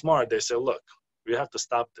Americans got smart. They said, look, we have to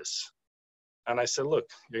stop this. And I said, look,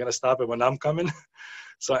 you're going to stop it when I'm coming?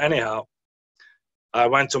 So anyhow, I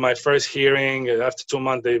went to my first hearing. After 2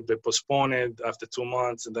 months, they postponed it after 2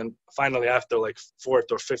 months. And then finally, after like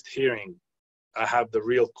 4th or 5th hearing, I have the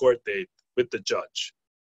real court date with the judge.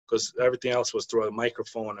 Because everything else was through a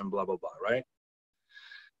microphone and blah, blah, blah, right?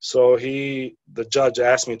 So the judge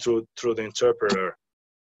asked me through the interpreter,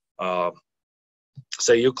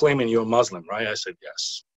 say, you claiming you're Muslim, right? I said,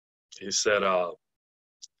 yes. He said,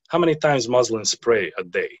 how many times Muslims pray a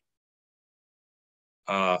day?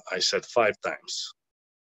 I said 5 times.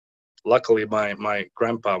 Luckily, my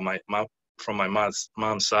grandpa, from my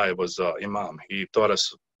mom's side was imam. He taught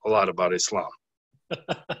us a lot about Islam.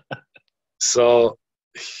 So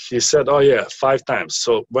he said, oh yeah, 5 times.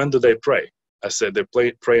 So when do they pray? I said, they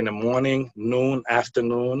pray in the morning, noon,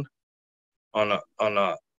 afternoon, on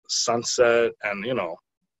a sunset. And,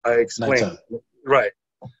 I explained. Right.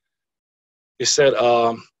 He said,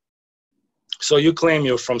 so you claim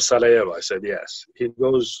you're from Sarajevo? I said, yes. He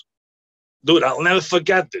goes, dude, I'll never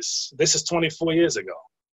forget this. This is 24 years ago.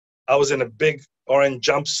 I was in a big orange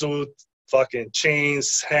jumpsuit, fucking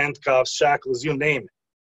chains, handcuffs, shackles, you name it.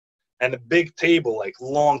 And a big table, like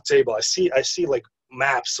long table. I see like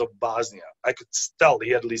maps of Bosnia. I could tell he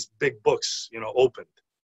had these big books, you know, opened.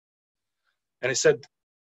 And he said,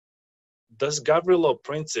 does Gavrilo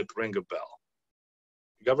Princip ring a bell?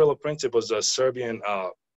 Gavrilo Princip was a Serbian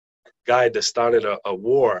guy that started a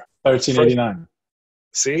war. 1389.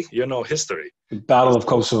 See, you know history. The Battle of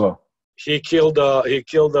Kosovo. He killed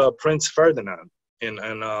Prince Ferdinand in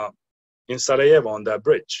Sarajevo on that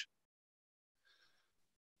bridge.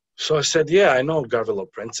 So I said, yeah, I know Gavrilo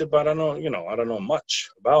Princip, but I don't know much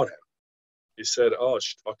about him. He said, oh,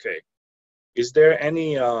 okay. Is there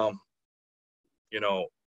any,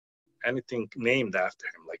 anything named after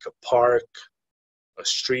him, like a park, a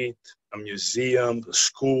street, a museum, a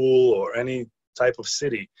school, or any type of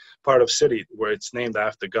part of city where it's named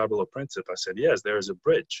after Gavrilo Princip? I said, yes, there is a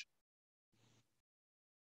bridge.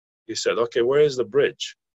 He said, okay, where is the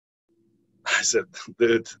bridge? I said,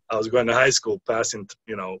 dude, I was going to high school, passing,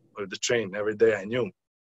 the train every day. I knew.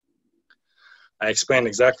 I explained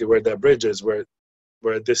exactly where that bridge is, where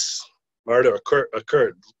this murder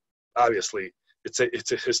occurred. Obviously, it's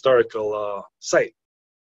a historical site.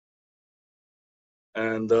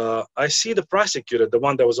 And I see the prosecutor, the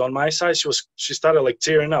one that was on my side. She started like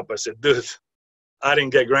tearing up. I said, dude, I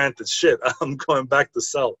didn't get granted shit. I'm going back to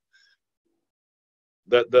cell.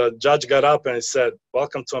 The judge got up and he said,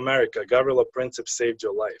 welcome to America. Gavrilo Princip saved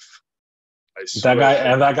your life. That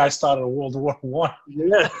guy started World War I.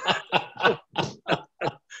 Yeah.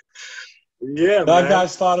 Yeah, that guy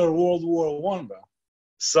started World War I, bro.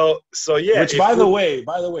 So yeah. Which, by the way,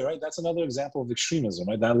 right? That's another example of extremism,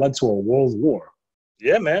 right? That led to a world war.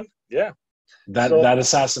 Yeah, man. Yeah. That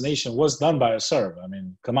assassination was done by a Serb. I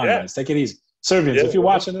mean, come on, guys, take it easy. Serbians, if you're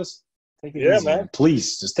watching this, take it easy, man.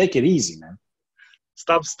 Please, just take it easy, man.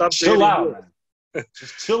 Stop. Chill out, man.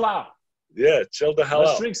 Just chill out. Yeah, chill the hell out.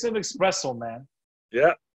 Let's drink some espresso, man.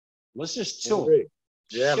 Yeah. Let's just chill.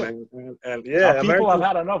 Yeah, man. And yeah, people have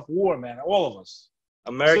had enough war, man. All of us.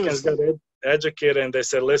 Americans got educated and they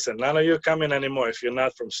said, listen, none of you come in anymore if you're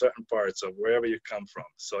not from certain parts of wherever you come from.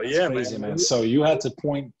 So that's crazy, man. So you had to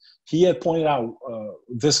he had pointed out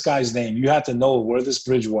this guy's name. You had to know where this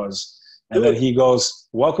bridge was. And then he goes,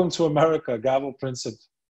 welcome to America, Gavrilo Princip.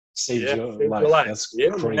 Saved your life. That's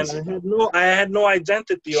crazy. Man, I had no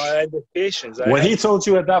identity or education. When he told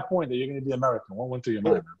you at that point that you're going to be American, what went through your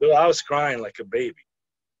mind? Dude, I was crying like a baby.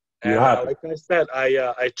 And like I said,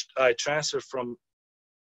 I transferred from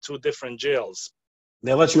 2 different jails.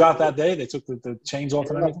 They let you out that day? They took the chains off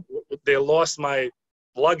and everything? They lost my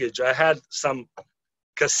luggage. I had some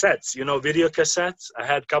cassettes, video cassettes. I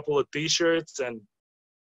had a couple of T-shirts and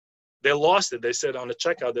they lost it. They said on the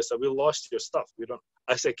checkout, they said, we lost your stuff. We don't.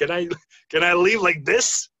 I said, can I leave like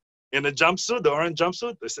this in a jumpsuit, the orange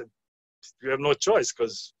jumpsuit? They said, you have no choice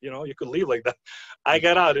because, you could leave like that. I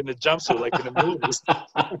got out in a jumpsuit like in the movies.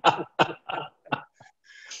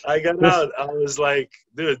 I got out. I was like,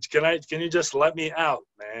 dude, can you just let me out,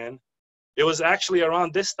 man? It was actually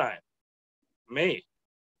around this time, May.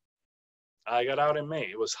 I got out in May.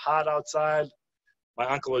 It was hot outside. My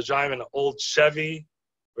uncle was driving an old Chevy.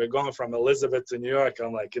 We're going from Elizabeth to New York.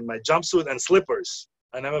 I'm like in my jumpsuit and slippers.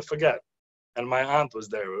 I never forget. And my aunt was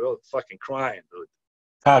there. We were all fucking crying, dude.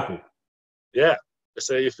 Happy. Yeah. I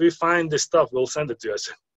said, if we find this stuff, we'll send it to you. I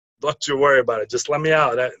said, don't you worry about it. Just let me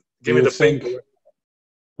out. Give me the paper.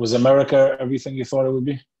 Was America everything you thought it would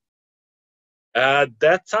be? At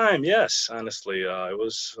that time, yes, honestly. It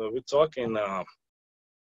was, we're talking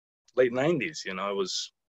late 90s, it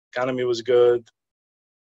was, economy was good.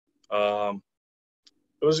 It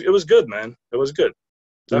was good, man. It was good.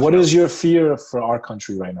 Definitely. What is your fear for our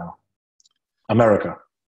country right now? America.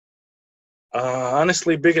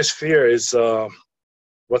 Honestly, biggest fear is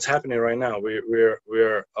what's happening right now.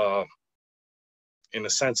 We're in a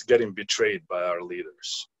sense getting betrayed by our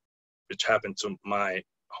leaders, which happened to my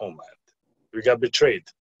homeland. We got betrayed.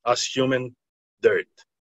 Us human dirt.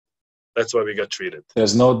 That's why we got treated.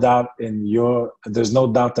 There's no doubt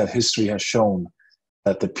that history has shown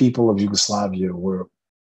that the people of Yugoslavia were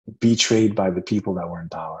betrayed by the people that were in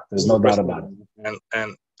power. There's no doubt about it.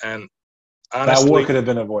 And honestly, that war could have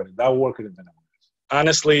been avoided.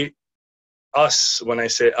 Honestly, us, when I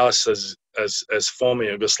say us as former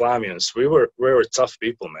Yugoslavians, we were tough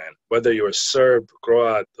people, man. Whether you were Serb,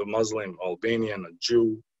 Croat, a Muslim, Albanian, a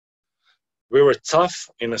Jew, we were tough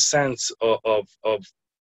in a sense of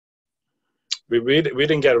we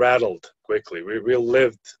didn't get rattled quickly. We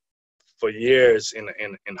lived for years in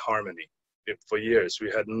harmony. For years,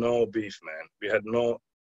 we had no beef, man. We had no.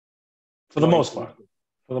 For the most part.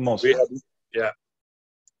 Yeah,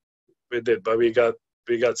 we did, but we got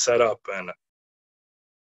got set up, and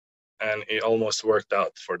it almost worked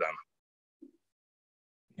out for them.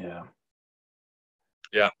 Yeah.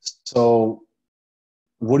 Yeah. So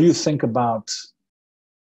what do you think about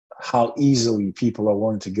how easily people are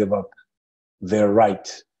willing to give up their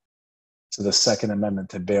right to the Second Amendment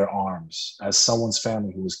to bear arms as someone's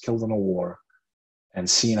family who was killed in a war, and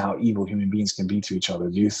seeing how evil human beings can be to each other?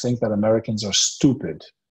 Do you think that Americans are stupid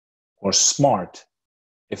or smart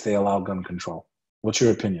if they allow gun control? What's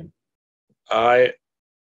your opinion? I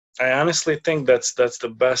honestly think that's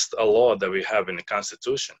the best law that we have in the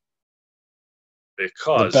Constitution.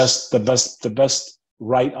 Because the best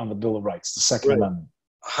right on the Bill of Rights, the Second Amendment.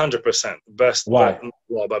 100% best. Why?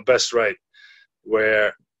 Law, but best right,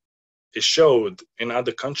 where it showed in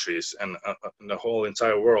other countries and in the whole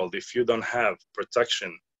entire world, if you don't have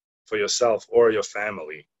protection for yourself or your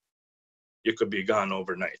family, you could be gone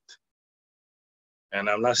overnight. And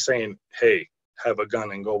I'm not saying, hey, have a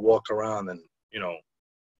gun and go walk around and,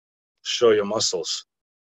 show your muscles.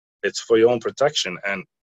 It's for your own protection. And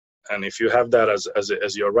if you have that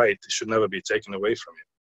as your right, it should never be taken away from you.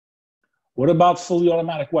 What about fully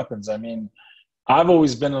automatic weapons? I mean, I've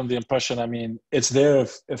always been under the impression, it's there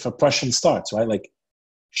if oppression starts, right? Like,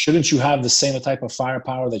 shouldn't you have the same type of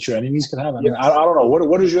firepower that your enemies could have? I mean, I don't know.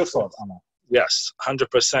 What is your thought on that? Yes,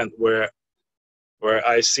 100%. Where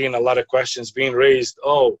I've seen a lot of questions being raised.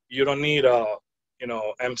 Oh, you don't need a,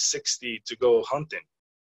 M60 to go hunting.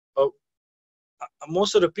 Oh,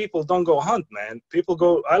 most of the people don't go hunt, man. People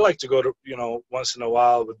go. I like to go to, once in a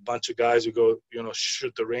while with a bunch of guys who go,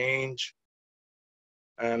 shoot the range.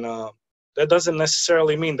 And that doesn't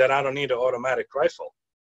necessarily mean that I don't need an automatic rifle.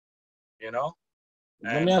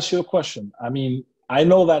 Let me ask you a question. I mean, I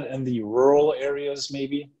know that in the rural areas,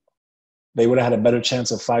 maybe they would have had a better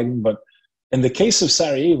chance of fighting. But in the case of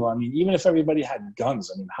Sarajevo, even if everybody had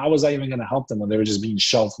guns, how was that even going to help them when they were just being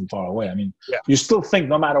shelled from far away? You still think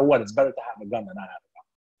no matter what, it's better to have a gun than not have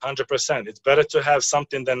a gun. 100%. It's better to have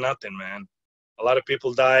something than nothing, man. A lot of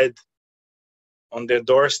people died on their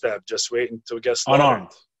doorstep just waiting to get slaughtered. Unarmed.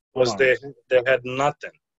 Because they had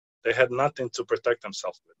nothing. They had nothing to protect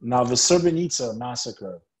themselves with. Now, the Srebrenica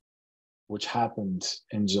massacre, which happened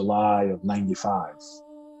in July of '95,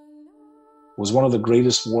 was one of the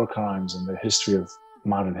greatest war crimes in the history of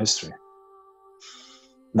modern history.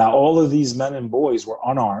 Now, all of these men and boys were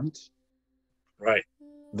unarmed. Right.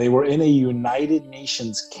 They were in a United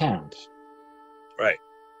Nations camp. Right.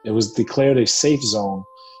 It was declared a safe zone,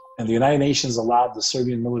 and the United Nations allowed the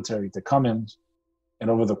Serbian military to come in, and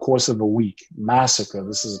over the course of a week, massacre.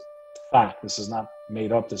 This is fact. This is not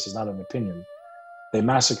made up. This is not an opinion. They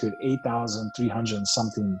massacred 8,300 and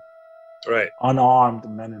something unarmed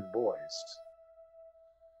men and boys.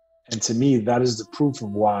 And to me, that is the proof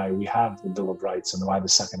of why we have the Bill of Rights and why the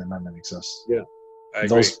Second Amendment exists. Yeah, I agree.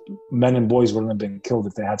 Those men and boys wouldn't have been killed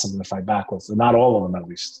if they had something to fight back with. Not all of them, at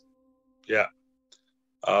least. Yeah.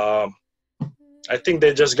 I think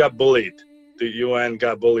they just got bullied. The UN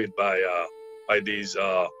got bullied by these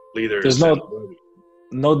leaders. There's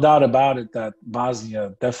no doubt about it that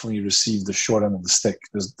Bosnia definitely received the short end of the stick.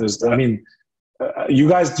 You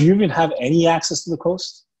guys, do you even have any access to the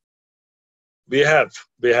coast? We have.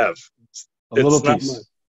 A little piece.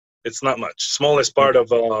 It's not much. Smallest part of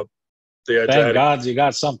the Adriatic. Thank God you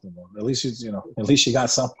got something. At least you got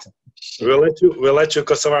something. We'll let you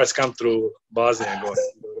Kosovars come through Bosnia and go to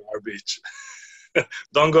our beach.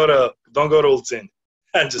 Don't go to Ulcin.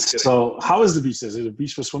 I'm just kidding. So how is the beach? Is it a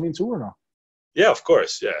beach for swimming too or no? Yeah, of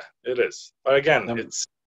course. Yeah, it is. But again, it's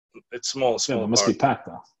small. It must be packed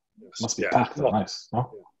though. It must be packed though. Nice. No?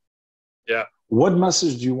 Yeah. What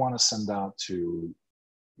message do you want to send out to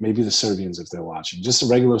maybe the Serbians if they're watching? Just a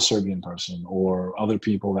regular Serbian person or other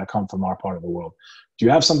people that come from our part of the world. Do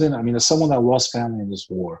you have something? As someone that lost family in this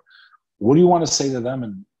war, what do you want to say to them,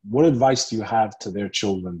 and what advice do you have to their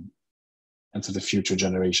children and to the future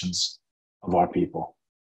generations of our people?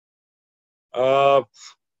 I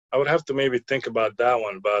would have to maybe think about that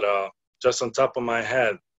one, but just on top of my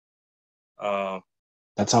head.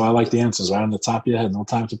 That's how I like the answers, right on the top of your head. No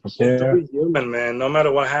time to prepare. Be human, man. No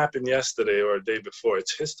matter what happened yesterday or a day before,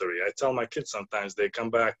 it's history. I tell my kids sometimes, they come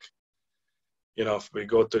back, if we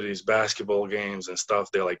go to these basketball games and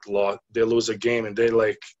stuff, they lose a game and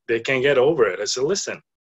they can't get over it. I said, listen,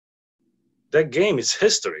 that game is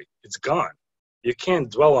history. It's gone. You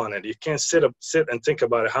can't dwell on it. You can't sit and think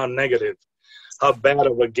about it, how negative, how bad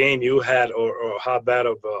of a game you had or how bad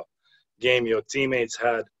of a game your teammates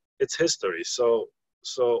had. It's history. So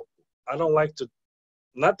I don't like to,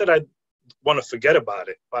 not that I want to forget about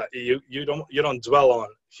it, but you don't dwell on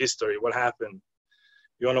history, what happened.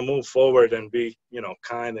 You want to move forward and be,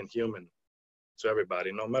 kind and human. to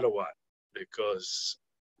everybody, no matter what, because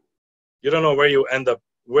you don't know where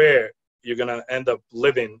you're gonna end up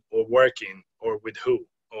living or working, or with who,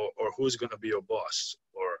 or who's gonna be your boss,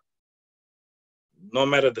 or no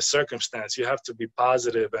matter the circumstance, you have to be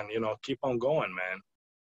positive and, keep on going, man,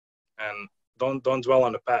 and don't dwell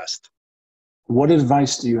on the past. What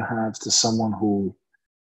advice do you have to someone who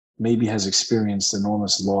maybe has experienced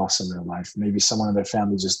enormous loss in their life? Maybe someone in their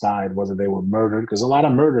family just died, whether they were murdered, because a lot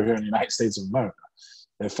of murder here in the United States of America.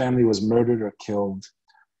 Their family was murdered or killed,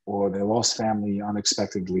 or they lost family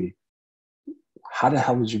unexpectedly. How the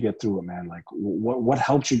hell did you get through it, man? Like, what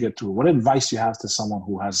helped you get through it? What advice do you have to someone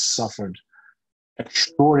who has suffered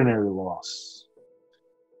extraordinary loss?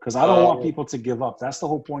 Because I don't want people to give up. That's the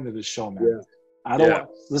whole point of this show, man. Yeah. I don't want,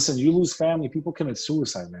 listen, you lose family, people commit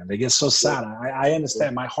suicide, man. They get so sad. I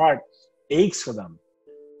understand. My heart aches for them.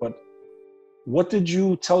 But what did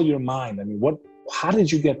you tell your mind? I mean, how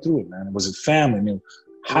did you get through it, man? Was it family? I mean,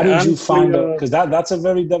 how did you find out? Because that's a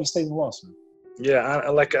very devastating loss, man. Yeah,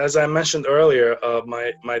 like as I mentioned earlier,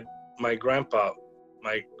 my grandpa,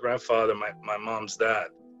 my grandfather, my mom's dad,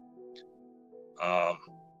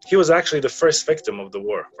 he was actually the first victim of the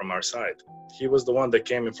war from our side. He was the one that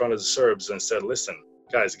came in front of the Serbs and said, listen,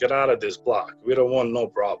 guys, get out of this block. We don't want no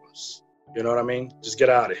problems. You know what I mean? Just get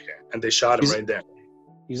out of here. And they shot him right there.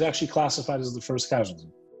 He's actually classified as the first casualty.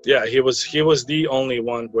 Yeah, he was the only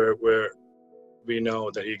one where we know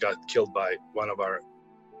that he got killed by one of our,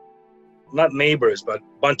 not neighbors, but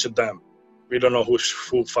a bunch of them. We don't know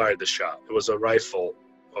who fired the shot. It was a rifle,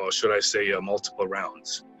 or should I say multiple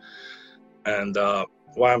rounds. And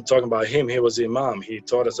why I'm talking about him, he was the imam. He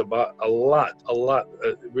taught us about a lot.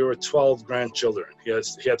 We were 12 grandchildren. He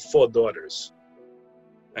had 4 daughters.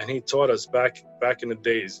 And he taught us back in the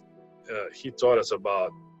days, he taught us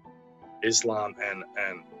about Islam and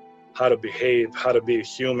how to behave, how to be a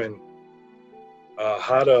human,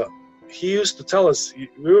 he used to tell us,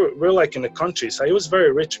 we're like in the country, so he was a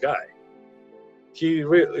very rich guy. He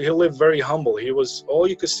lived very humble. All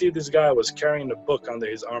you could see this guy was carrying a book under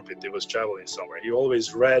his armpit. He was traveling somewhere. He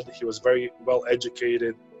always read. He was very well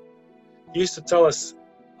educated. He used to tell us,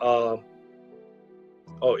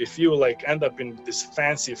 if you like end up in this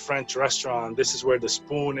fancy French restaurant, this is where the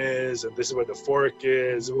spoon is, and this is where the fork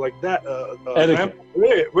is. Like that.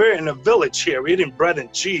 We're in a village here. We're eating bread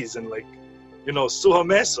and cheese and suho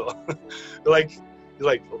meso.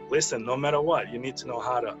 like, listen, no matter what, you need to know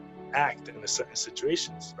how to act in certain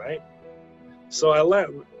situations, right? So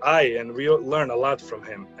we learned a lot from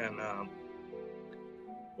him. And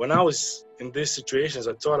when I was in these situations,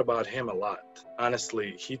 I thought about him a lot.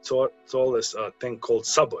 Honestly, he told us a thing called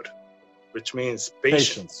sabr, which means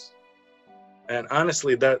patience. And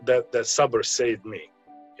honestly, that sabr saved me,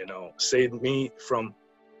 saved me from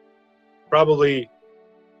probably,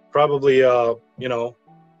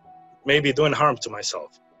 maybe doing harm to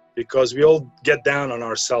myself, because we all get down on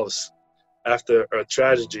ourselves after a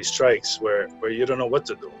tragedy strikes where you don't know what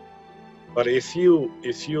to do. But if you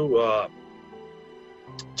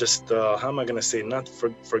just, how am I going to say, not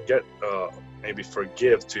forget, maybe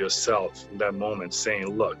forgive to yourself in that moment,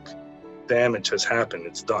 saying, look, damage has happened,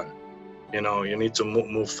 it's done. You need to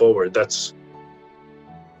move forward. It's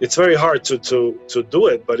very hard to do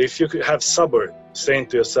it, but if you could have sabr, saying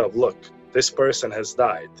to yourself, look, this person has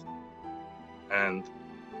died, and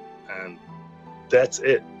that's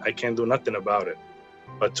it. I can't do nothing about it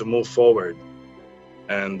but to move forward.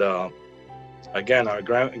 And again, our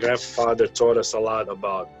grandfather taught us a lot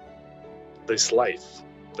about this life,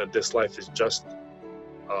 that this life is just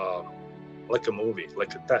like a movie,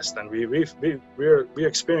 like a test, and we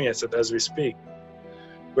experience it as we speak,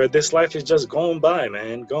 where this life is just going by,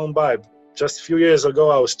 man, going by. Just a few years ago,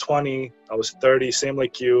 I was 20, I was 30, same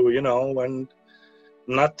like you, when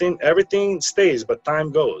everything stays, but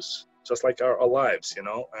time goes, just like our lives, and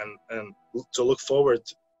to look forward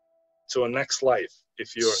to a next life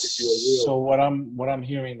if you're real. So what I'm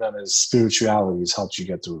hearing then is spirituality has helped you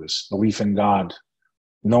get through this. Belief in God,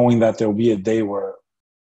 knowing that there'll be a day where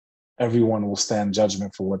everyone will stand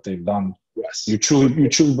judgment for what they've done. Yes. You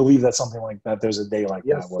truly believe that something like that, there's a day like that.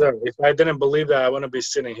 Yes, sir. If I didn't believe that, I wouldn't be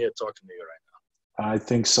sitting here talking to you right now. I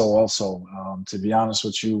think so also. To be honest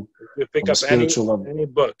with you, if you pick up any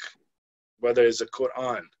book, whether it's a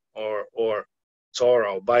Quran or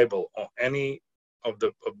Torah or Bible or any of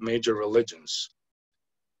the major religions,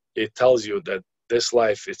 it tells you that this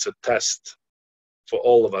life is a test for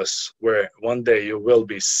all of us, where one day you will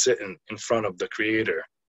be sitting in front of the Creator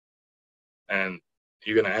and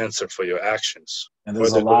you're going to answer for your actions. And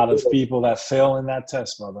there's a lot of people that fail in that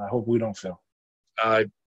test, brother. I hope we don't fail. I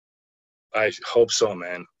hope so,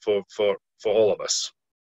 man, for all of us.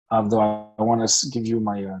 Avdo, I want to give you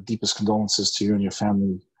my deepest condolences to you and your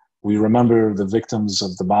family. We remember the victims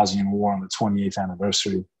of the Bosnian War on the 28th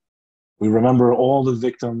anniversary. We remember all the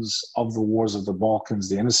victims of the wars of the Balkans,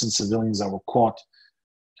 the innocent civilians that were caught.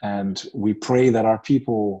 And we pray that our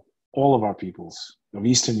people, all of our peoples of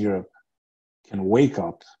Eastern Europe, can wake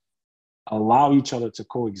up, allow each other to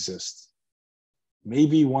coexist,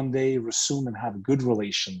 maybe one day resume and have good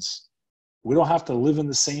relations. We don't have to live in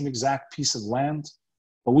the same exact piece of land,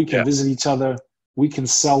 but we can visit each other, we can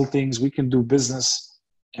sell things, we can do business,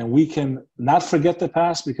 and we can not forget the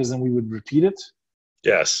past, because then we would repeat it.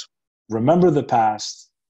 Yes. Remember the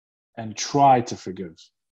past and try to forgive.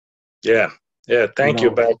 Yeah. Thank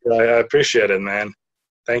you, Beck. I appreciate it, man.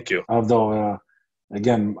 Thank you. Although,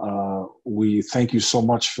 again, we thank you so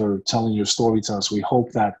much for telling your story to us. We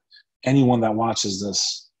hope that anyone that watches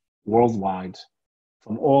this worldwide,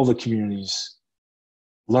 from all the communities,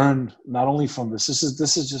 learn not only from this.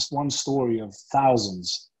 This is just one story of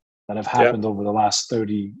thousands that have happened over the last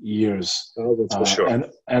 30 years. Oh, that's for sure.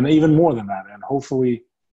 And even more than that. And hopefully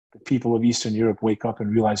the people of Eastern Europe wake up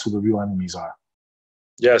and realize who the real enemies are.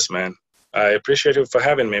 Yes, man. I appreciate you for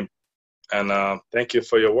having me. And thank you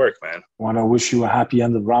for your work, man. I want to wish you a happy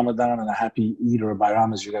end of Ramadan and a happy Eid or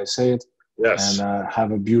Bayram, as you guys say it. Yes. And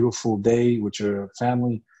have a beautiful day with your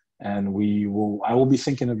family. And I will be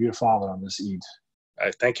thinking of your father on this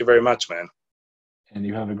Eid. Thank you very much, man. And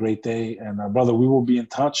you have a great day. And brother, we will be in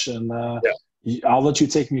touch. And I'll let you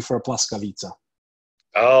take me for a plaskavica.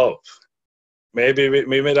 Oh, maybe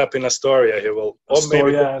we meet up in Astoria.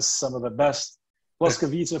 Astoria is some of the best.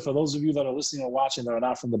 Plaskavica, for those of you that are listening or watching that are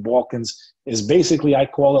not from the Balkans, is basically, I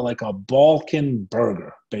call it like a Balkan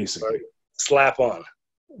burger, basically. Slap on.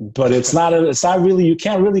 But it's not really, you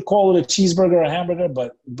can't really call it a cheeseburger or a hamburger,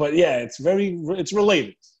 but yeah, it's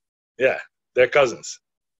related. Yeah, they're cousins.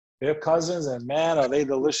 They're cousins, and man, are they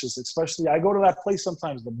delicious. Especially, I go to that place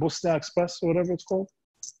sometimes, the Bosnian Express or whatever it's called.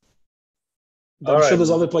 I'm sure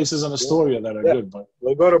there's other places in Astoria that are good, but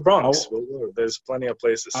we'll go to Bronx. There's plenty of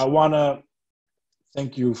places. I want to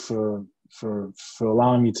thank you for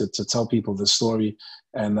allowing me to tell people this story,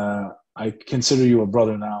 and I consider you a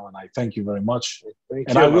brother now, and I thank you very much.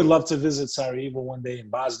 I would love to visit Sarajevo one day in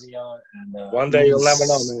Bosnia. And one day you'll never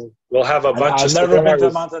know, man. We'll have a bunch of. I've never been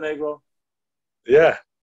to Montenegro. Yeah,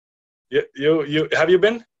 you have you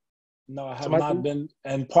been? No, I have not been.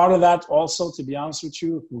 And part of that also, to be honest with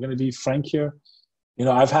you, we're going to be frank here.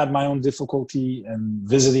 I've had my own difficulty in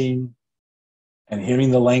visiting and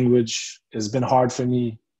hearing the language. Has been hard for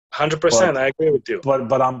me. 100%, I agree with you.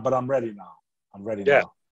 But I'm ready now. I'm ready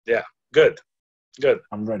now. Yeah. Good.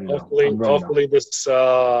 I'm ready now. Hopefully this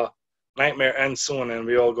nightmare ends soon and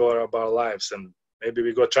we all go about our lives and maybe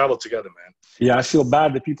we go travel together, man. Yeah, I feel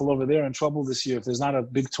bad. The people over there are in trouble this year. If there's not a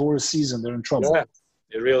big tourist season, they're in trouble. Yeah,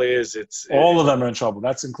 it really is. All of them are in trouble.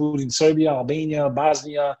 That's including Serbia, Albania,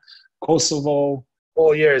 Bosnia, Kosovo.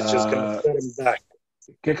 All year it's just going to set them back.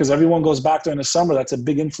 Because everyone goes back during the summer. That's a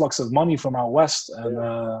big influx of money from out west. And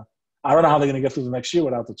I don't know how they're going to get through the next year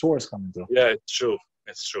without the tourists coming through. Yeah, it's true.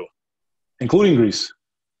 Including Greece.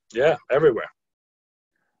 Yeah, everywhere.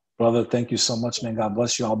 Brother, thank you so much, man. God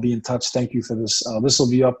bless you. I'll be in touch. Thank you for this. This will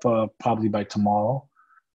be up probably by tomorrow.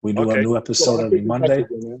 We do a new episode every Monday.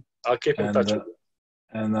 I'll keep in touch with you.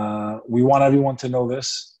 And we want everyone to know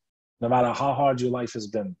this. No matter how hard your life has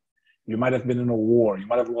been, you might have been in a war. You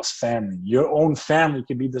might have lost family. Your own family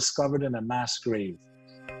could be discovered in a mass grave.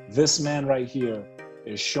 This man right here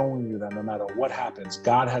is showing you that no matter what happens,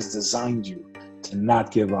 God has designed you to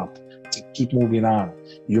not give up, to keep moving on.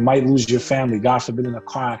 You might lose your family, God forbid, in a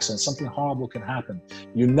car accident. Something horrible can happen.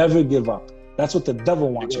 You never give up. That's what the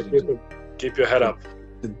devil wants you to do. Keep your head up.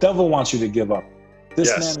 The devil wants you to give up.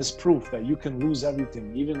 This man is proof that you can lose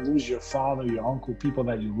everything, even lose your father, your uncle, people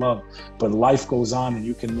that you love, but life goes on and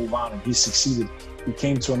you can move on. And he succeeded. He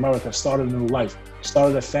came to America, started a new life,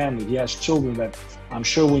 started a family. He has children that I'm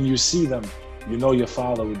sure when you see them, you know your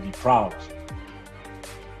father would be proud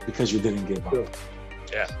because you didn't give up. Sure.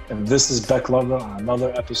 Yeah. And this is Beck Lover on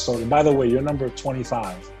another episode. And by the way, you're number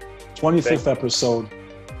 25, 25th episode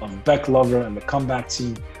of Beck Lover and the Comeback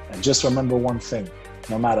Team. And just remember one thing,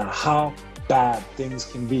 no matter how bad things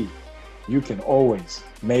can be, you can always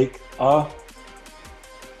make a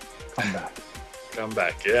comeback.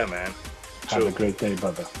 Comeback, yeah, man. Have a great day,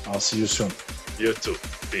 brother. I'll see you soon. You too.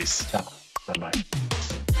 Peace. Ciao. Bye-bye.